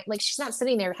realize, like, she's not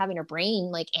sitting there having her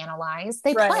brain like analyzed.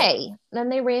 They play, and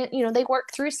they they work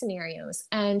through scenarios.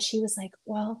 And she was like,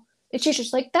 well, the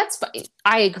teacher's like, that's fine.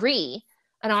 I agree.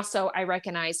 And also I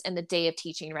recognize in the day of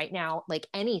teaching right now, like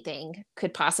anything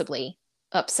could possibly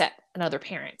upset another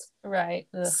parent. Right.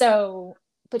 Ugh. So,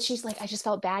 but she's like, I just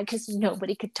felt bad because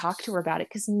nobody could talk to her about it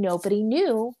because nobody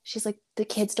knew. She's like, the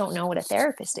kids don't know what a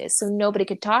therapist is, so nobody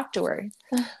could talk to her.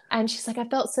 And she's like, I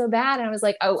felt so bad. And I was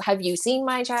like, oh, have you seen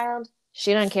my child?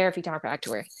 She doesn't care if you talk back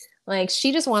to her. Like,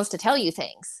 she just wants to tell you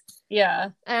things.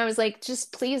 Yeah. And I was like,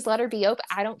 just please let her be open.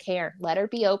 I don't care. Let her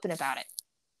be open about it.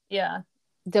 Yeah.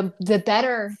 The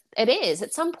better it is.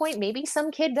 At some point, maybe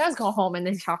some kid does go home and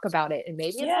then talk about it. And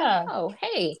maybe it's like, oh,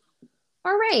 hey,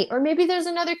 all right. Or maybe there's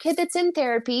another kid that's in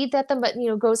therapy that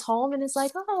goes home and is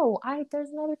like, oh,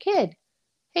 there's another kid.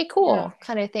 Hey, cool,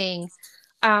 kind of thing.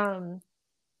 Because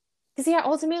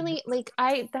ultimately, like,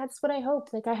 that's what I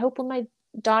hope. Like, I hope when my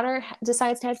daughter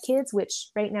decides to have kids, which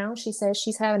right now she says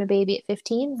she's having a baby at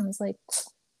 15. I was like,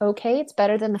 okay, it's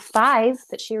better than the 5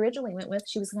 that she originally went with.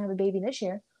 She was gonna have a baby this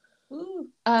year.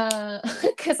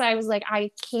 Because I was like,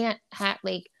 I can't have,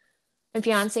 like, my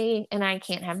fiance and I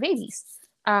can't have babies.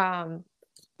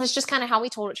 That's just kind of how we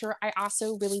told it to her. I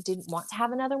also really didn't want to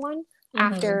have another one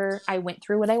after I went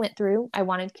through what I went through. I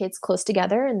wanted kids close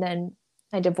together, and then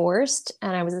I divorced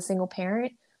and I was a single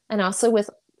parent. And also with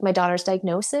my daughter's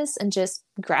diagnosis and just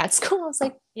grad school, I was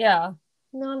like, no,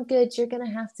 I'm good. You're going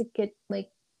to have to get, like,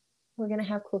 we're going to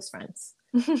have close friends.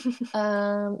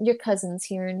 Your cousin's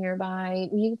here nearby.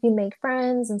 You can make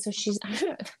friends. And so she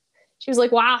was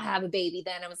like, well, I'll have a baby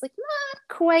then. I was like,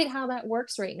 not quite how that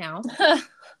works right now.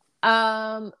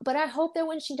 But I hope that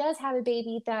when she does have a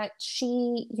baby that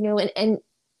she, and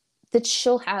that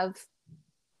she'll have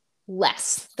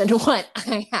less than what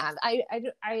I have. I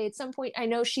at some point, I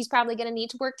know she's probably going to need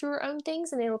to work through her own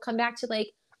things, and it'll come back to like,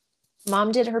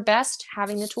 mom did her best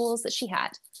having the tools that she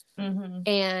had,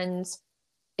 and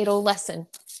it'll lessen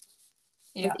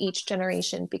with each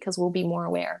generation because we'll be more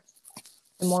aware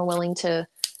and more willing to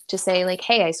say like,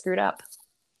 hey, I screwed up.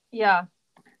 Yeah.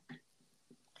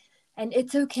 And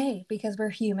it's okay because we're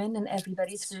human and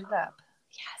everybody screws up.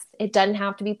 Yes. It doesn't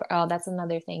have to be. Oh, that's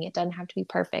another thing. It doesn't have to be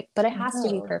perfect, but it has to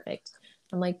be perfect.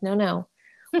 I'm like, no.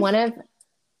 One of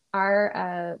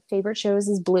our favorite shows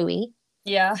is Bluey.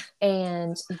 Yeah.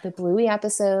 And the Bluey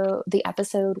episode, the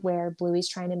episode where Bluey's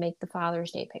trying to make the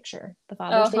Father's Day picture, the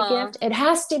Father's Day gift, it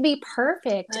has to be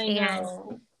perfect. And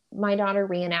my daughter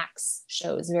reenacts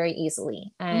shows very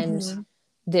easily. And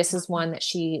this is one that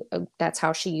that's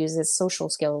how she uses social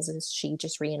skills, is she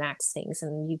just reenacts things.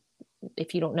 And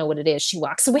if you don't know what it is, she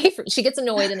walks away she gets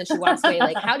annoyed and then she walks away.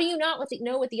 Like, how do you not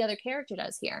know what the other character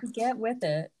does here? Get with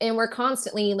it. And we're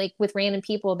constantly like with random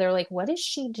people, they're like, what is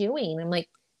she doing? I'm like,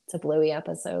 it's a Bluey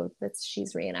episode.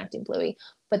 She's reenacting Bluey.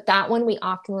 But that one we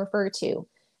often refer to.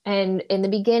 And in the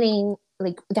beginning,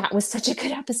 like, that was such a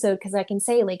good episode because I can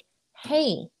say like,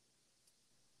 hey,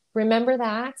 remember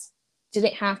that? Did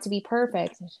it have to be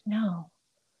perfect? No,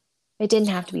 it didn't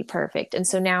have to be perfect. And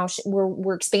so now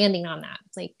we're expanding on that.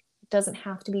 It's like, it doesn't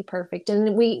have to be perfect.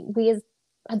 And we as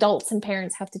adults and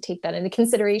parents have to take that into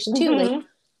consideration too. Like,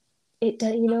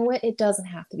 you know what? It doesn't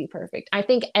have to be perfect. I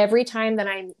think every time that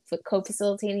I'm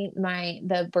co-facilitating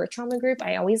the birth trauma group,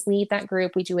 I always lead that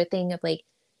group. We do a thing of like,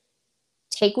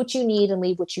 take what you need and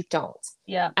leave what you don't.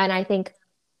 Yeah. And I think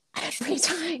every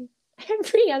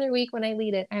other week when I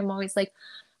lead it, I'm always like,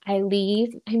 I'm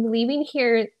leaving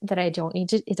here that I don't need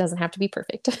to, it doesn't have to be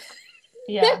perfect.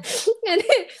 Yeah. and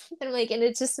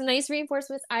it's just a nice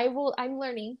reinforcement. I'm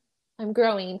learning, I'm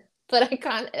growing, but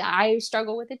I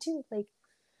struggle with it too. Like,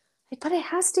 but it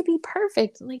has to be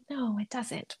perfect. Like, no, it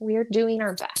doesn't. We're doing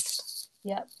our best.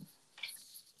 Yep.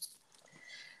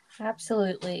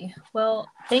 Absolutely. Well,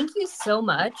 thank you so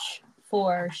much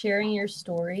for sharing your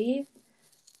story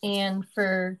and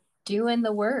for doing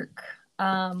the work.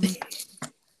 I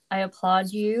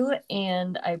applaud you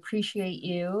and I appreciate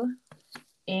you.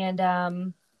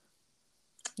 And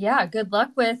yeah, good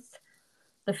luck with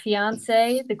the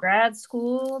fiance, the grad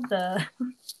school, the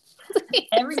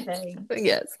everything.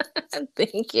 Yes.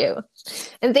 Thank you.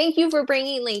 And thank you for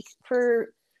bringing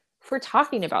for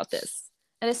talking about this.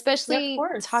 And especially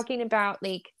talking about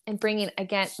and bringing,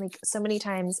 again, so many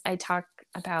times I talk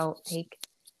about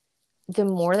the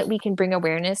more that we can bring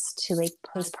awareness to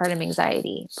postpartum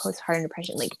anxiety, postpartum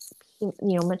depression,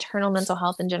 maternal mental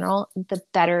health in general, the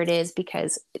better it is,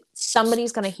 because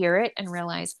somebody's going to hear it and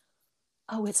realize,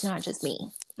 oh, it's not just me.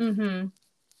 Mm-hmm.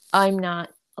 I'm not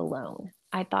alone.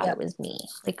 I thought it was me.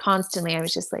 Constantly, I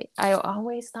was just I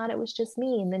always thought it was just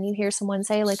me. And then you hear someone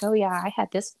say oh yeah, I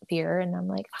had this fear. And I'm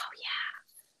like, oh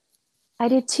yeah, I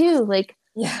did too.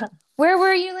 Yeah. Where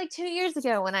were you 2 years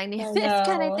ago when I knew this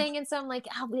kind of thing? And so I'm like,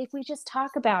 oh, if we just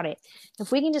talk about it,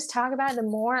 if we can just talk about it, the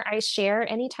more I share,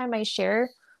 anytime I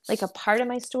share a part of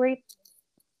my story,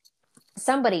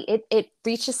 it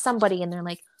reaches somebody and they're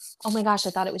like, oh my gosh,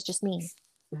 I thought it was just me.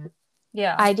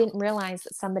 Yeah. I didn't realize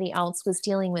that somebody else was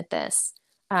dealing with this.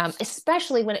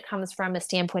 Especially when it comes from a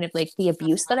standpoint of the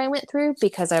abuse that I went through,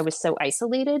 because I was so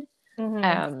isolated.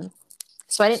 Mm-hmm.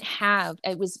 So I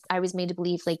was made to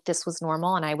believe this was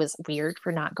normal, and I was weird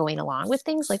for not going along with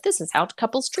things. This is how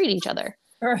couples treat each other.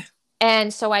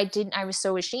 And so I was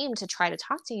so ashamed to try to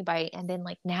talk to anybody. And then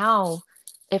now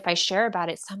if I share about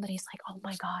it, somebody's like, oh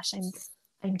my gosh,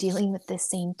 I'm dealing with this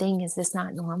same thing. Is this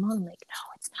not normal? I'm like, no,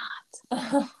 it's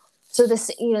not. So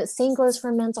this, same goes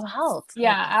for mental health.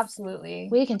 Yeah, absolutely.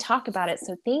 We can talk about it.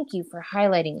 So thank you for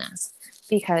highlighting this,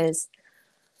 because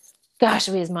gosh,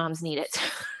 we as moms need it.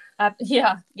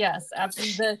 Yeah. Yes.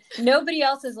 Absolutely. Nobody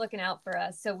else is looking out for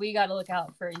us, so we got to look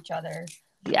out for each other.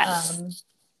 Yes.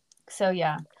 So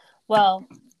yeah. Well,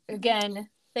 again,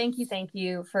 thank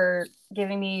you for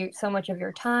giving me so much of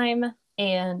your time,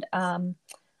 and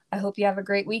I hope you have a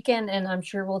great weekend, and I'm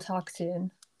sure we'll talk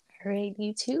soon. All right,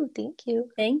 you too. Thank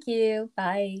you. Thank you.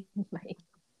 Bye. Bye.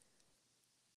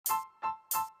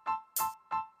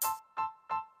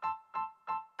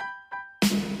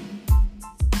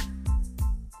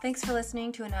 Thanks for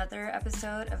listening to another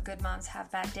episode of Good Moms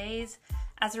Have Bad Days.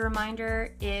 As a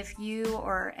reminder, if you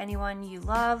or anyone you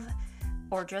love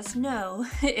or just know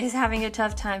is having a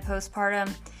tough time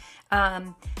postpartum,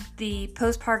 the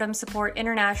Postpartum Support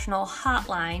International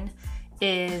hotline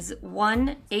is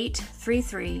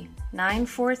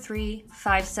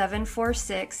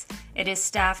 1-833-943-5746. It is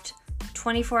staffed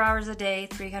 24 hours a day,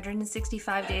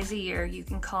 365 days a year. You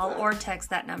can call or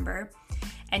text that number.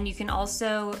 And you can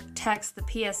also text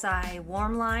the PSI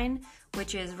Warm Line,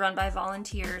 which is run by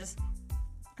volunteers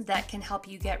that can help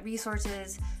you get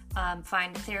resources,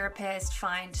 find a therapist,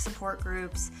 find support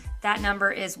groups. That number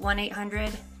is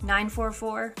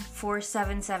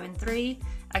 1-800-944-4773.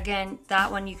 Again,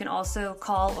 that one you can also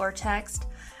call or text.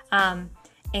 And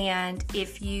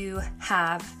if you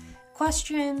have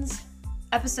questions,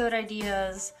 episode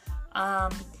ideas,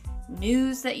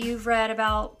 news that you've read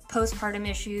about postpartum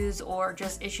issues, or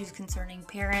just issues concerning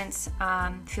parents,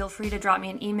 feel free to drop me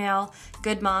an email,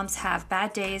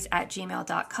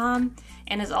 goodmomshavebaddays@gmail.com.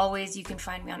 And as always, you can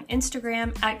find me on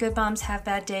Instagram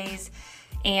 @goodmomshavebaddays.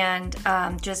 And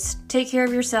just take care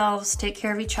of yourselves, take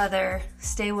care of each other,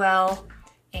 stay well,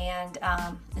 and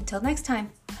until next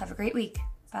time, have a great week.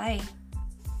 Bye.